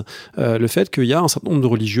églises. Le fait qu'il y a un certain nombre de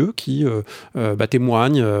religieux qui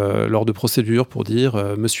témoignent lors de procédures pour dire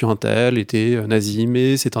 « Monsieur Untel était nazi,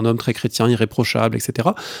 mais c'est un homme très chrétien, irréprochable, etc. »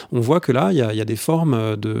 On voit que là, il y a des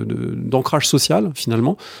formes d'ancrage social,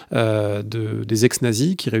 finalement, des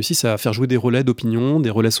ex-nazis qui réussissent à faire jouer des relais d'opinion,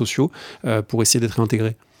 des relais sociaux, pour essayer d'être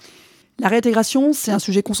réintégrés. La réintégration, c'est un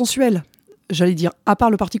sujet consensuel. J'allais dire, à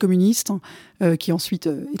part le Parti communiste, qui ensuite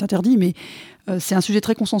est interdit, mais c'est un sujet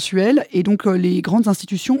très consensuel. Et donc, les grandes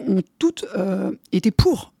institutions ont toutes été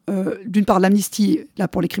pour, d'une part, l'amnistie là,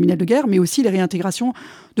 pour les criminels de guerre, mais aussi les réintégrations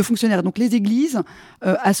de fonctionnaires. Donc, les églises,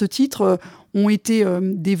 à ce titre, ont été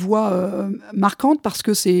des voix marquantes parce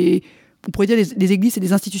que on pourrait dire, les églises, c'est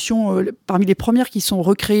des institutions parmi les premières qui sont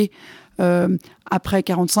recréées après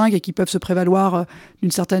 1945 et qui peuvent se prévaloir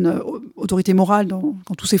d'une certaine autorité morale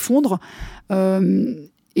quand tout s'effondre.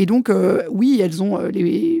 Et donc, oui, elles ont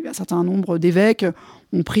un certain nombre d'évêques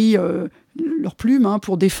ont pris leur plume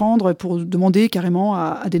pour défendre, pour demander carrément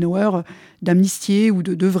à Adenauer d'amnistier ou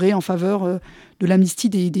d'œuvrer en faveur de l'amnistie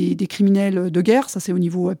des criminels de guerre. Ça, c'est au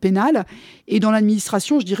niveau pénal. Et dans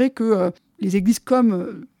l'administration, je dirais que les églises,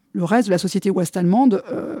 comme le reste de la société ouest-allemande,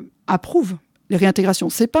 approuvent les réintégrations.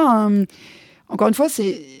 C'est pas encore une fois, ce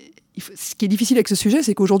qui est difficile avec ce sujet,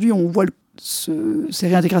 c'est qu'aujourd'hui, on voit ces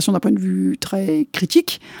réintégrations d'un point de vue très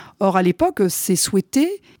critique. Or, à l'époque, c'est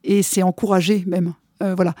souhaité et c'est encouragé même.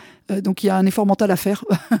 Voilà. Donc, il y a un effort mental à faire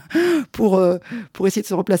pour essayer de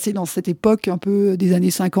se replacer dans cette époque un peu des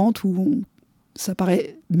années 50 où ça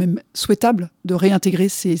paraît même souhaitable de réintégrer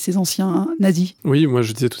ces anciens nazis. Oui, moi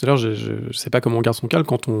je disais tout à l'heure, je ne sais pas comment on garde son calme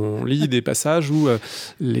quand on lit des passages où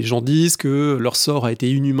les gens disent que leur sort a été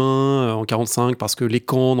inhumain en 1945 parce que les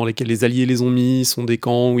camps dans lesquels les Alliés les ont mis sont des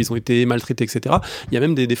camps où ils ont été maltraités, etc. Il y a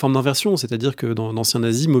même des formes d'inversion, c'est-à-dire que d'anciens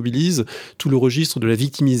nazis mobilisent tout le registre de la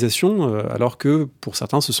victimisation alors que pour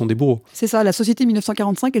certains ce sont des bourreaux. C'est ça, la société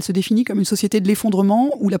 1945, elle se définit comme une société de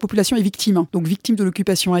l'effondrement où la population est victime. Donc victime de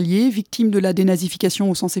l'occupation alliée, victime de la dénazification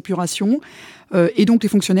au sens épuration. Et donc les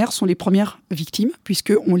fonctionnaires sont les premières victimes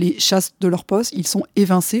puisqu'on les chasse de leur poste. Ils sont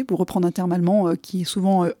évincés, pour reprendre un terme allemand qui est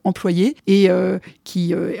souvent employé et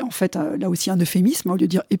qui est en fait là aussi un euphémisme. Au lieu de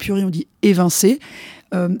dire épuré, on dit évincé.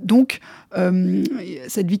 Donc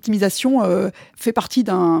cette victimisation fait partie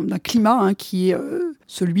d'un climat qui est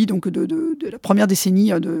celui donc de la première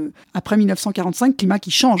décennie après 1945, climat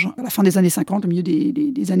qui change à la fin des années 50, au milieu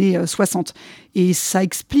des années 60. Et ça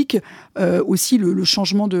explique aussi le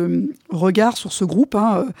changement de regard sur ce groupe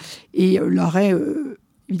et l'arrêt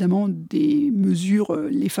évidemment des mesures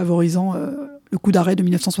les favorisant, le coup d'arrêt de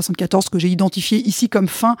 1974 que j'ai identifié ici comme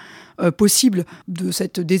fin possible de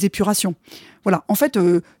cette désépuration. Voilà, en fait,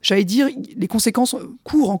 j'allais dire, les conséquences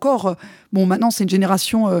courent encore. Bon, maintenant, c'est une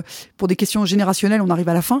génération, pour des questions générationnelles, on arrive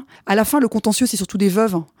à la fin. À la fin, le contentieux, c'est surtout des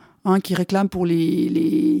veuves qui réclament pour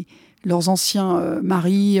leurs anciens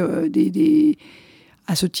maris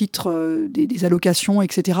à ce titre des allocations,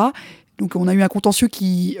 etc. Donc on a eu un contentieux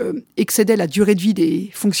qui excédait la durée de vie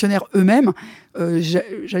des fonctionnaires eux-mêmes.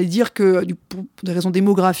 J'allais dire que pour des raisons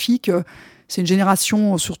démographiques, c'est une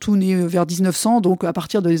génération surtout née vers 1900, donc à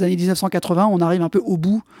partir des années 1980, on arrive un peu au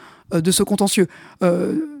bout de ce contentieux.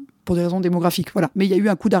 Pour des raisons démographiques, voilà. Mais il y a eu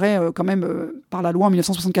un coup d'arrêt quand même par la loi en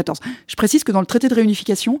 1974. Je précise que dans le traité de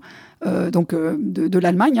réunification de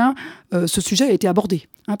l'Allemagne, ce sujet a été abordé,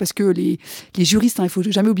 parce que les juristes, il ne faut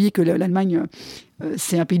jamais oublier que l'Allemagne,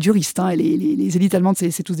 c'est un pays de juristes. Les élites allemandes,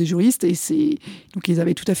 c'est tous des juristes, et donc ils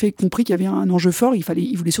avaient tout à fait compris qu'il y avait un enjeu fort.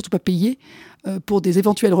 Ils voulaient surtout pas payer pour des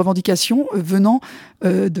éventuelles revendications venant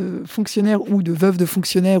de fonctionnaires ou de veuves de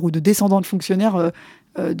fonctionnaires ou de descendants de fonctionnaires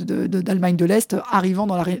d'Allemagne de l'Est arrivant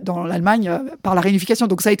dans l'Allemagne par la réunification.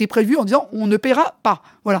 Donc ça a été prévu en disant on ne paiera pas.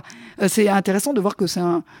 Voilà. C'est intéressant de voir que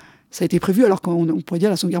ça a été prévu alors qu'on pourrait dire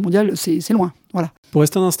la Seconde Guerre mondiale, c'est loin. Voilà. Pour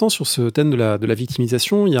rester un instant sur ce thème de la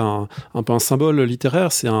victimisation, il y a un peu un symbole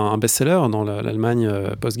littéraire, c'est un best-seller dans l'Allemagne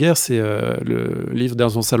post-guerre, c'est le livre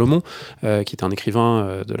d'Ernst Salomon, qui est un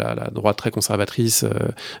écrivain de la droite très conservatrice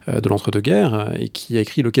de l'entre-deux-guerres, et qui a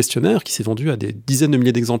écrit le questionnaire, qui s'est vendu à des dizaines de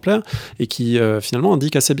milliers d'exemplaires, et qui finalement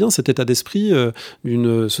indique assez bien cet état d'esprit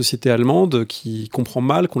d'une société allemande qui comprend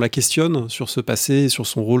mal qu'on la questionne sur ce passé et sur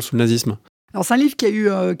son rôle sous le nazisme. Alors c'est un livre qui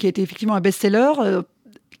a été effectivement un best-seller,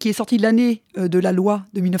 qui est sorti l'année de la loi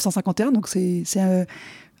de 1951, donc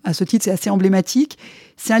à ce titre c'est assez emblématique.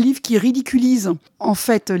 C'est un livre qui ridiculise en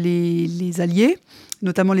fait les Alliés,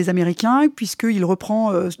 notamment les Américains, puisqu'il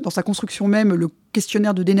reprend dans sa construction même le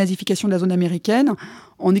questionnaire de dénazification de la zone américaine,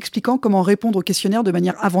 en expliquant comment répondre au questionnaire de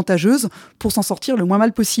manière avantageuse pour s'en sortir le moins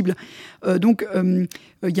mal possible. Donc,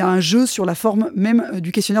 il y a un jeu sur la forme même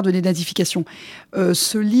du questionnaire de dénazification.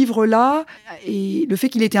 Ce livre-là, et le fait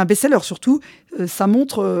qu'il ait été un best-seller surtout, ça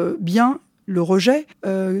montre bien le rejet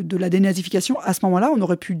de la dénazification. À ce moment-là, on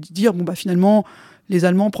aurait pu dire, finalement, les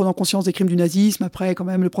Allemands, prenant conscience des crimes du nazisme, après quand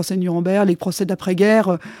même le procès de Nuremberg, les procès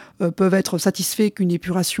d'après-guerre, peuvent être satisfaits qu'une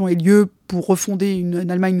épuration ait lieu pour refonder une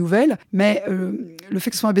Allemagne nouvelle. Mais le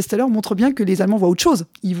fait que ce soit un best-seller montre bien que les Allemands voient autre chose.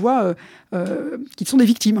 Ils voient qu'ils sont des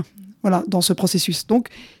victimes, voilà, dans ce processus. Donc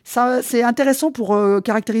ça, c'est intéressant pour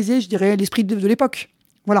caractériser, je dirais, l'esprit de l'époque.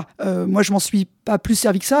 Voilà. Moi, je m'en suis pas plus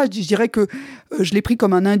servi que ça. Je dirais que je l'ai pris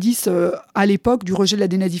comme un indice à l'époque du rejet de la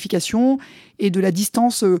dénazification et de la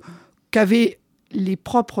distance qu'avaient les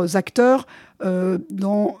propres acteurs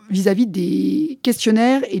vis-à-vis des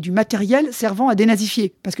questionnaires et du matériel servant à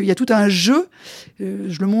dénazifier. Parce qu'il y a tout un jeu,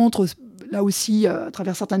 je le montre là aussi à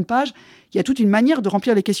travers certaines pages, il y a toute une manière de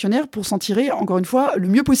remplir les questionnaires pour s'en tirer, encore une fois, le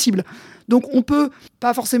mieux possible. Donc on peut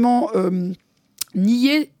pas forcément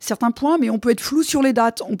nier certains points, mais on peut être flou sur les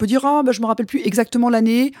dates. On peut dire je me rappelle plus exactement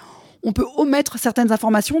l'année. On peut omettre certaines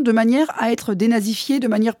informations de manière à être dénazifié de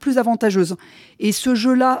manière plus avantageuse. Et ce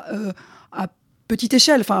jeu-là, à petite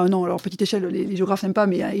échelle, petite échelle, les géographes n'aiment pas,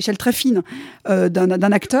 mais à échelle très fine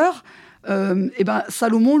d'un acteur,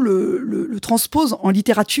 Salomon le transpose en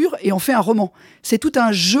littérature et en fait un roman. C'est tout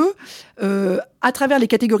un jeu à travers les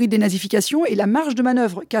catégories de dénazification et la marge de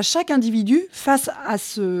manœuvre qu'a chaque individu face à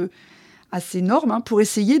ces normes pour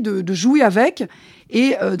essayer de jouer avec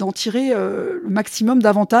et d'en tirer le maximum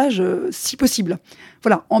d'avantages si possible.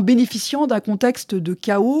 Voilà, en bénéficiant d'un contexte de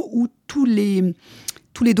chaos où tous les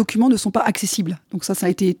documents ne sont pas accessibles. Donc ça a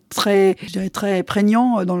été très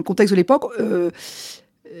prégnant dans le contexte de l'époque.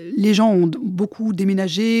 Les gens ont beaucoup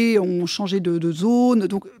déménagé, ont changé de zone,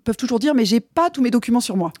 donc peuvent toujours dire mais j'ai pas tous mes documents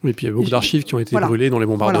sur moi. Oui, puis il y a beaucoup d'archives qui ont été brûlées dans les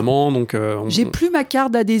bombardements. Voilà. Donc j'ai plus ma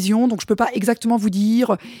carte d'adhésion, donc je peux pas exactement vous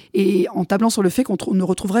dire, et en tablant sur le fait qu'on ne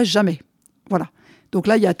retrouverait jamais. Voilà. Donc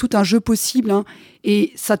là, il y a tout un jeu possible,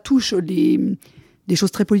 et ça touche des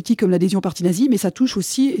choses très politiques comme l'adhésion au parti nazi, mais ça touche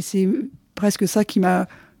aussi, et c'est presque ça qui m'a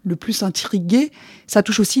le plus intrigué, ça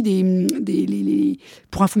touche aussi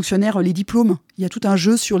pour un fonctionnaire, les diplômes. Il y a tout un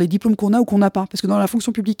jeu sur les diplômes qu'on a ou qu'on n'a pas. Parce que dans la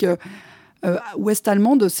fonction publique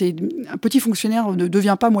ouest-allemande, c'est un petit fonctionnaire ne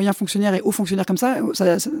devient pas moyen fonctionnaire et haut fonctionnaire comme ça.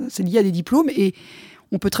 C'est lié à des diplômes et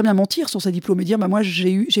on peut très bien mentir sur ces diplômes et dire moi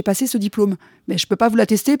j'ai passé ce diplôme, mais je peux pas vous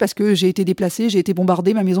l'attester parce que j'ai été déplacé, j'ai été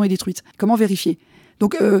bombardé, ma maison est détruite. Comment vérifier ?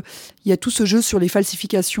 Donc il y a tout ce jeu sur les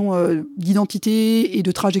falsifications d'identité et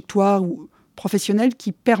de trajectoire professionnelle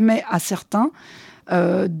qui permet à certains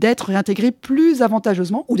d'être réintégrés plus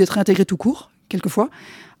avantageusement ou d'être réintégrés tout court, quelquefois,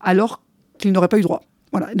 alors qu'ils n'auraient pas eu droit.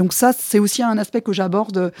 Voilà. Donc ça, c'est aussi un aspect que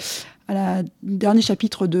j'aborde à la dernier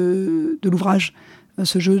chapitre de l'ouvrage,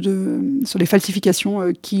 ce jeu sur les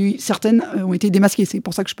falsifications qui, certaines, ont été démasquées. C'est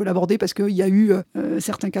pour ça que je peux l'aborder, parce qu'il y a eu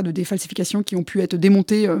certains cas de défalsification qui ont pu être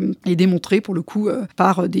démontés et démontrés, pour le coup,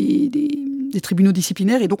 par des tribunaux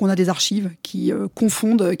disciplinaires. Et donc, on a des archives qui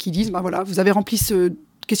confondent, qui disent, voilà, vous avez rempli ce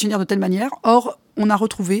questionnaire de telle manière. Or, on a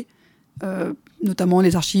retrouvé notamment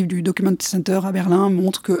les archives du Document Center à Berlin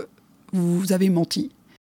montrent que vous avez menti.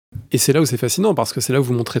 Et c'est là où c'est fascinant, parce que c'est là où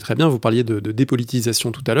vous montrez très bien, vous parliez de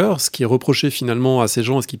dépolitisation tout à l'heure, ce qui est reproché finalement à ces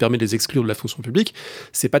gens et ce qui permet de les exclure de la fonction publique,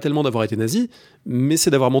 c'est pas tellement d'avoir été nazi, mais c'est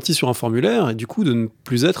d'avoir menti sur un formulaire et du coup de ne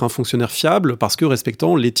plus être un fonctionnaire fiable parce que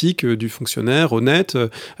respectant l'éthique du fonctionnaire honnête,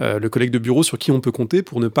 le collègue de bureau sur qui on peut compter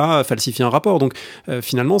pour ne pas falsifier un rapport. Donc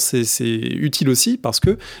finalement c'est utile aussi parce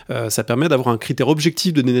que ça permet d'avoir un critère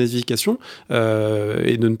objectif de dénazification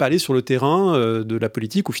et de ne pas aller sur le terrain de la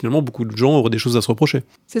politique où finalement beaucoup de gens auraient des choses à se reprocher.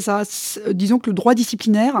 C'est ça. Disons que le droit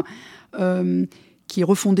disciplinaire, qui est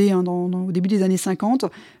refondé au début des années 50,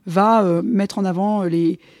 va mettre en avant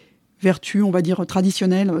les vertus, on va dire,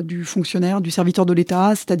 traditionnelles du fonctionnaire, du serviteur de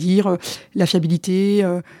l'État, c'est-à-dire la fiabilité,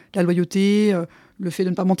 la loyauté, le fait de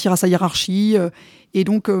ne pas mentir à sa hiérarchie. Et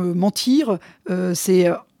donc, mentir, c'est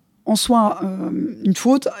en soi une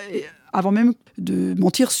faute, avant même de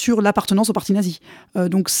mentir sur l'appartenance au parti nazi.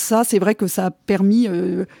 Donc ça, c'est vrai que ça a permis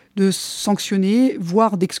de sanctionner,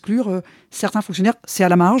 voire d'exclure certains fonctionnaires. C'est à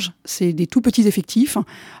la marge, c'est des tout petits effectifs.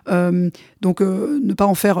 Donc ne pas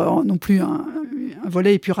en faire non plus un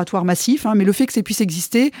volet épuratoire massif, mais le fait que ça puisse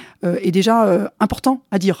exister est déjà important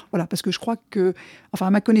à dire. Voilà, parce que je crois que, enfin, à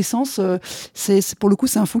ma connaissance, pour le coup,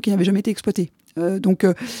 c'est un fonds qui n'avait jamais été exploité. Donc,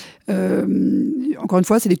 encore une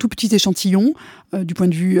fois, c'est des tout petits échantillons du point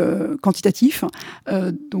de vue quantitatif.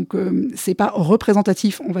 Donc, c'est pas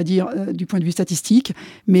représentatif, on va dire, du point de vue statistique,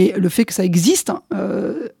 mais le fait que ça existe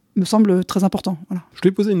me semble très important. Voilà. Je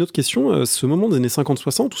vais poser une autre question. Ce moment des années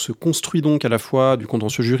 50-60, où se construit donc à la fois du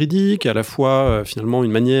contentieux juridique, à la fois finalement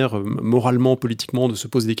une manière moralement, politiquement de se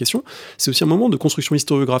poser des questions, c'est aussi un moment de construction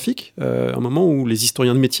historiographique, un moment où les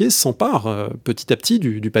historiens de métier s'emparent petit à petit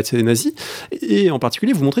du passé nazi, et en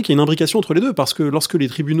particulier vous montrez qu'il y a une imbrication entre les deux, parce que lorsque les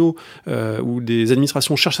tribunaux ou des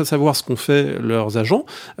administrations cherchent à savoir ce qu'ont fait leurs agents,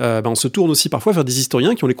 on se tourne aussi parfois vers des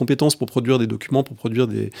historiens qui ont les compétences pour produire des documents, pour produire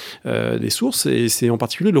des sources, et c'est en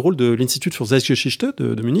particulier le rôle de l'Institut für Zeitgeschichte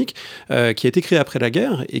de Munich, qui a été créé après la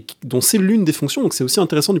guerre et dont c'est l'une des fonctions. Donc c'est aussi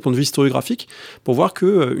intéressant du point de vue historiographique pour voir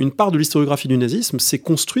qu'une part de l'historiographie du nazisme s'est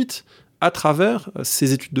construite à travers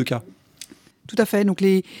ces études de cas. Tout à fait. Donc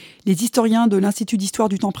les historiens de l'Institut d'histoire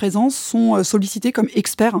du temps présent sont sollicités comme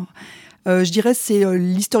experts. Je dirais c'est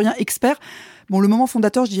l'historien expert. Bon, le moment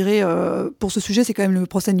fondateur, je dirais, pour ce sujet, c'est quand même le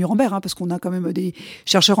procès de Nuremberg, parce qu'on a quand même des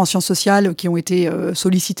chercheurs en sciences sociales qui ont été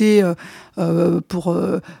sollicités pour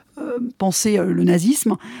penser le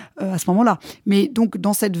nazisme à ce moment-là. Mais donc,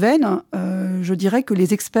 dans cette veine, je dirais que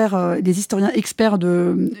les experts, les historiens experts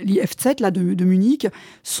de l'IFZ, là, de Munich,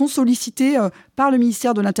 sont sollicités par le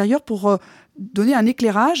ministère de l'Intérieur pour donner un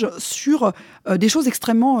éclairage sur des choses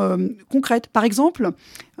extrêmement concrètes. Par exemple,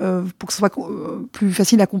 pour que ce soit plus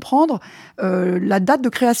facile à comprendre, la date de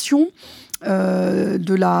création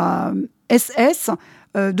de la SS,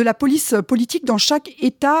 de la police politique dans chaque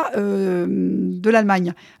État de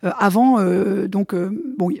l'Allemagne. Avant,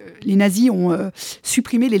 les nazis ont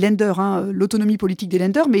supprimé les Länder, l'autonomie politique des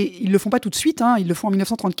Länder, mais ils ne le font pas tout de suite, ils le font en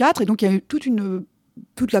 1934, et donc il y a eu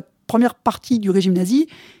toute la première partie du régime nazi,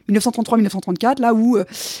 1933-1934, là où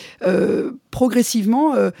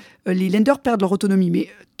progressivement les Länder perdent leur autonomie. Mais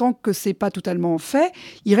tant que c'est pas totalement fait,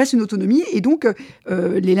 il reste une autonomie, et donc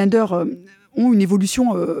les Länder ont une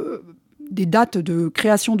évolution des dates de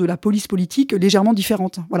création de la police politique légèrement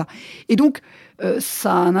différentes. Voilà. Et donc,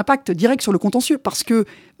 ça a un impact direct sur le contentieux, parce que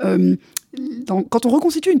quand on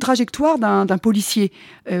reconstitue une trajectoire d'un policier,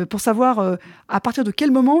 pour savoir à partir de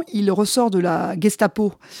quel moment il ressort de la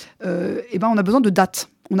Gestapo, on a besoin de dates.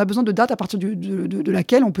 On a besoin de dates à partir de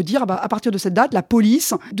laquelle on peut dire, à partir de cette date, la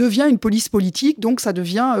police devient une police politique, donc ça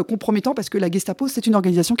devient compromettant parce que la Gestapo, c'est une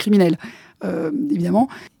organisation criminelle, évidemment,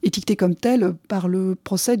 étiquetée comme telle par le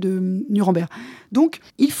procès de Nuremberg. Donc,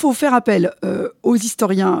 il faut faire appel aux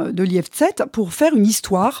historiens de l'IFZ pour faire une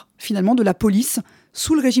histoire, finalement, de la police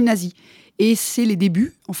sous le régime nazi. Et c'est les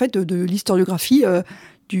débuts, en fait, de l'historiographie,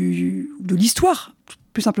 de l'histoire,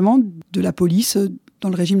 plus simplement, de la police dans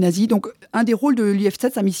le régime nazi. Donc, un des rôles de l'IFZ,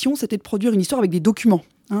 sa mission, c'était de produire une histoire avec des documents.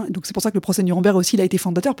 Donc, c'est pour ça que le procès de Nuremberg aussi, il a été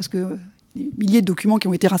fondateur, parce que des milliers de documents qui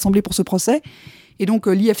ont été rassemblés pour ce procès. Et donc,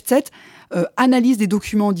 l'IFZ analyse des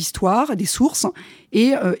documents d'histoire, des sources,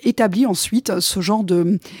 et établit ensuite ce genre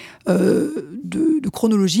de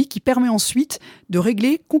chronologie qui permet ensuite de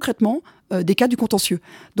régler concrètement des cas du contentieux.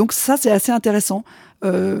 Donc ça, c'est assez intéressant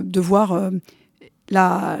de voir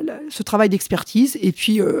ce travail d'expertise et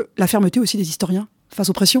puis la fermeté aussi des historiens face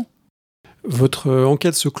aux pressions. Votre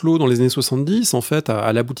enquête se clôt dans les années 70, en fait,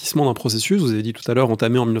 à l'aboutissement d'un processus. Vous avez dit tout à l'heure,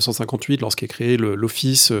 entamé en 1958, lorsqu'est créé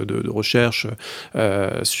l'office de recherche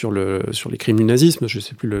sur les crimes du nazisme. Je ne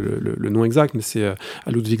sais plus le nom exact, mais c'est à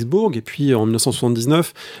Ludwigsburg. Et puis, en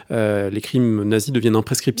 1979, les crimes nazis deviennent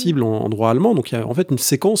imprescriptibles en droit allemand. Donc, il y a en fait une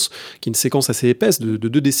séquence qui est une séquence assez épaisse de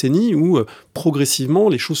 2 décennies où, progressivement,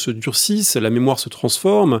 les choses se durcissent, la mémoire se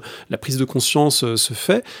transforme, la prise de conscience se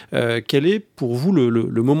fait. Quel est, pour vous,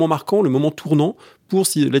 le moment marquant, le moment tournant pour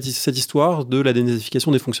cette histoire de la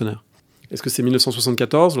dénazification des fonctionnaires? Est-ce que c'est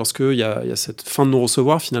 1974, lorsqu'il y a cette fin de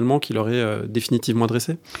non-recevoir, finalement, qui leur est définitivement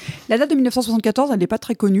adressée? La date de 1974, elle n'est pas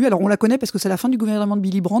très connue. Alors, on la connaît parce que c'est la fin du gouvernement de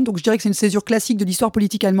Willy Brandt, donc je dirais que c'est une césure classique de l'histoire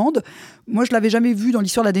politique allemande. Moi, je ne l'avais jamais vue dans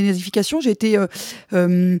l'histoire de la dénazification. J'ai été,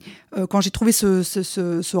 quand j'ai trouvé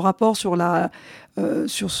ce rapport sur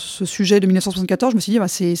ce sujet de 1974, je me suis dit,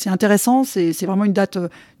 c'est intéressant, c'est vraiment une date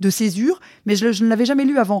de césure, mais je ne l'avais jamais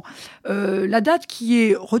lu avant. La date qui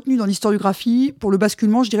est retenue dans l'historiographie pour le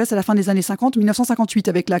basculement, je dirais, c'est la fin des années 50, 1958,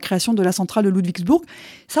 avec la création de la centrale de Ludwigsburg.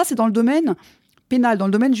 Ça, c'est dans le domaine pénal, dans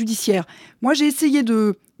le domaine judiciaire. Moi, j'ai essayé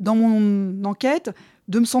dans mon enquête,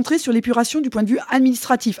 de me centrer sur l'épuration du point de vue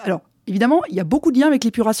administratif. Alors, évidemment, il y a beaucoup de liens avec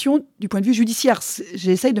l'épuration du point de vue judiciaire.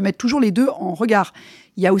 J'essaye de mettre toujours les deux en regard.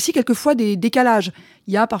 Il y a aussi quelquefois des décalages.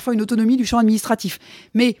 Il y a parfois une autonomie du champ administratif.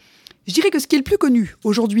 Mais je dirais que ce qui est le plus connu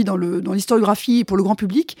aujourd'hui dans l'historiographie et pour le grand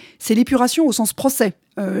public, c'est l'épuration au sens procès,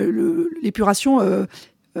 l'épuration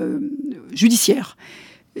judiciaire.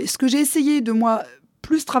 Et ce que j'ai essayé de, moi,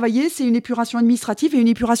 plus travailler, c'est une épuration administrative et une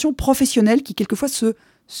épuration professionnelle qui, quelquefois, se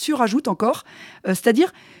surajoutent encore.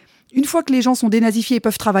 C'est-à-dire, une fois que les gens sont dénazifiés et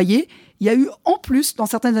peuvent travailler, il y a eu en plus, dans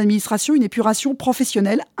certaines administrations, une épuration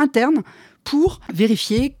professionnelle interne pour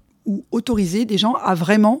vérifier ou autoriser des gens à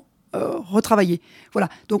vraiment retravailler. Voilà.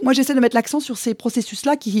 Donc moi, j'essaie de mettre l'accent sur ces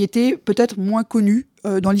processus-là qui étaient peut-être moins connus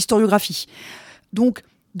dans l'historiographie. Donc,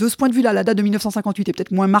 de ce point de vue-là, la date de 1958 est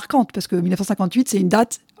peut-être moins marquante, parce que 1958, c'est une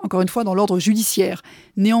date, encore une fois, dans l'ordre judiciaire.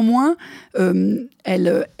 Néanmoins,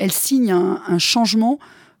 elle signe un changement.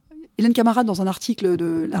 Hélène Camarade, dans un article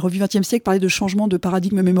de la revue 20e siècle, parlait de changement de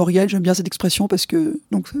paradigme mémoriel. J'aime bien cette expression parce que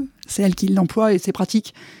c'est elle qui l'emploie et c'est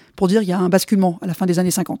pratique pour dire qu'il y a un basculement à la fin des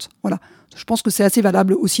années 50. Voilà. Je pense que c'est assez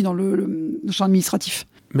valable aussi dans le champ administratif.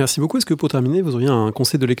 Merci beaucoup. Est-ce que pour terminer, vous auriez un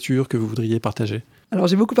conseil de lecture que vous voudriez partager ? Alors,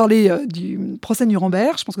 j'ai beaucoup parlé du procès de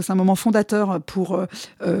Nuremberg. Je pense que c'est un moment fondateur pour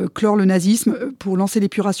clore le nazisme, pour lancer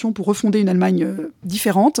l'épuration, pour refonder une Allemagne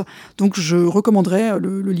différente. Donc, je recommanderais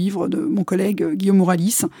le livre de mon collègue Guillaume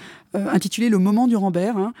Moralis, intitulé « Le moment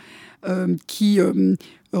Nuremberg », qui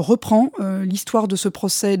reprend l'histoire de ce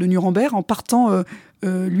procès de Nuremberg en partant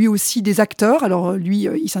lui aussi des acteurs. Alors, lui,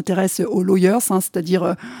 il s'intéresse aux lawyers,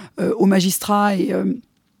 c'est-à-dire aux magistrats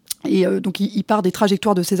et donc, il part des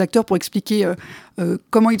trajectoires de ces acteurs pour expliquer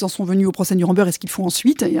comment ils en sont venus au procès de Nuremberg et ce qu'ils font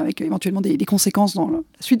ensuite, et avec éventuellement des conséquences dans la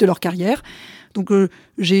suite de leur carrière. Donc,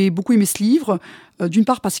 j'ai beaucoup aimé ce livre, d'une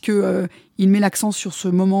part parce que il met l'accent sur ce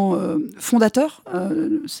moment fondateur.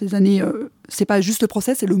 Ces années, c'est pas juste le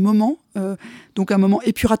procès, c'est le moment, donc un moment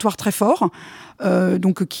épuratoire très fort,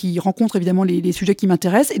 donc qui rencontre évidemment les sujets qui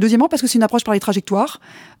m'intéressent. Et deuxièmement, parce que c'est une approche par les trajectoires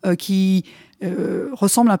qui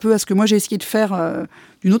ressemble un peu à ce que moi j'ai essayé de faire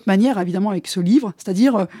d'une autre manière, évidemment, avec ce livre.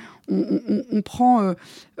 C'est-à-dire, on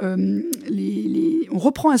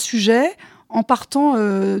reprend un sujet en partant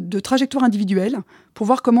de trajectoires individuelles pour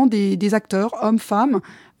voir comment des acteurs, hommes, femmes,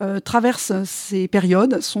 traversent ces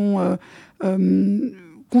périodes, sont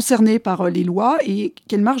concernés par les lois et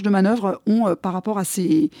quelle marge de manœuvre ont par rapport à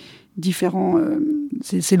ces différents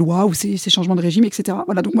ces lois ou ces changements de régime, etc.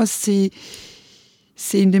 Voilà, donc moi, c'est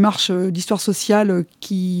une démarche d'histoire sociale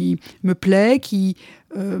qui me plaît, qui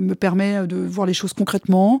me permet de voir les choses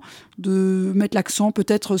concrètement, de mettre l'accent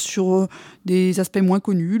peut-être sur des aspects moins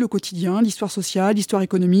connus, le quotidien, l'histoire sociale, l'histoire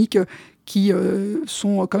économique, qui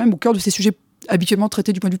sont quand même au cœur de ces sujets habituellement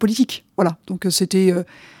traités du point de vue politique. Voilà, donc c'était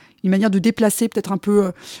une manière de déplacer peut-être un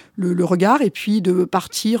peu le regard et puis de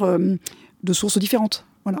partir de sources différentes.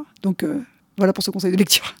 Voilà, donc voilà pour ce conseil de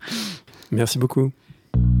lecture. Merci beaucoup.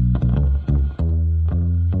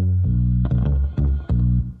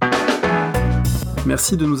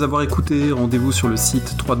 Merci de nous avoir écoutés. Rendez-vous sur le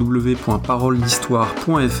site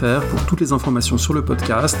www.paroledhistoire.fr pour toutes les informations sur le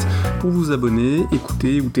podcast, pour vous abonner,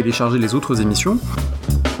 écouter ou télécharger les autres émissions.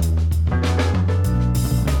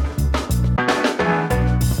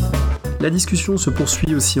 La discussion se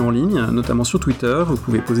poursuit aussi en ligne, notamment sur Twitter. Vous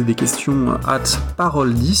pouvez poser des questions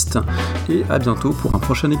 @paroledist et à bientôt pour un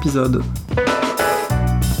prochain épisode.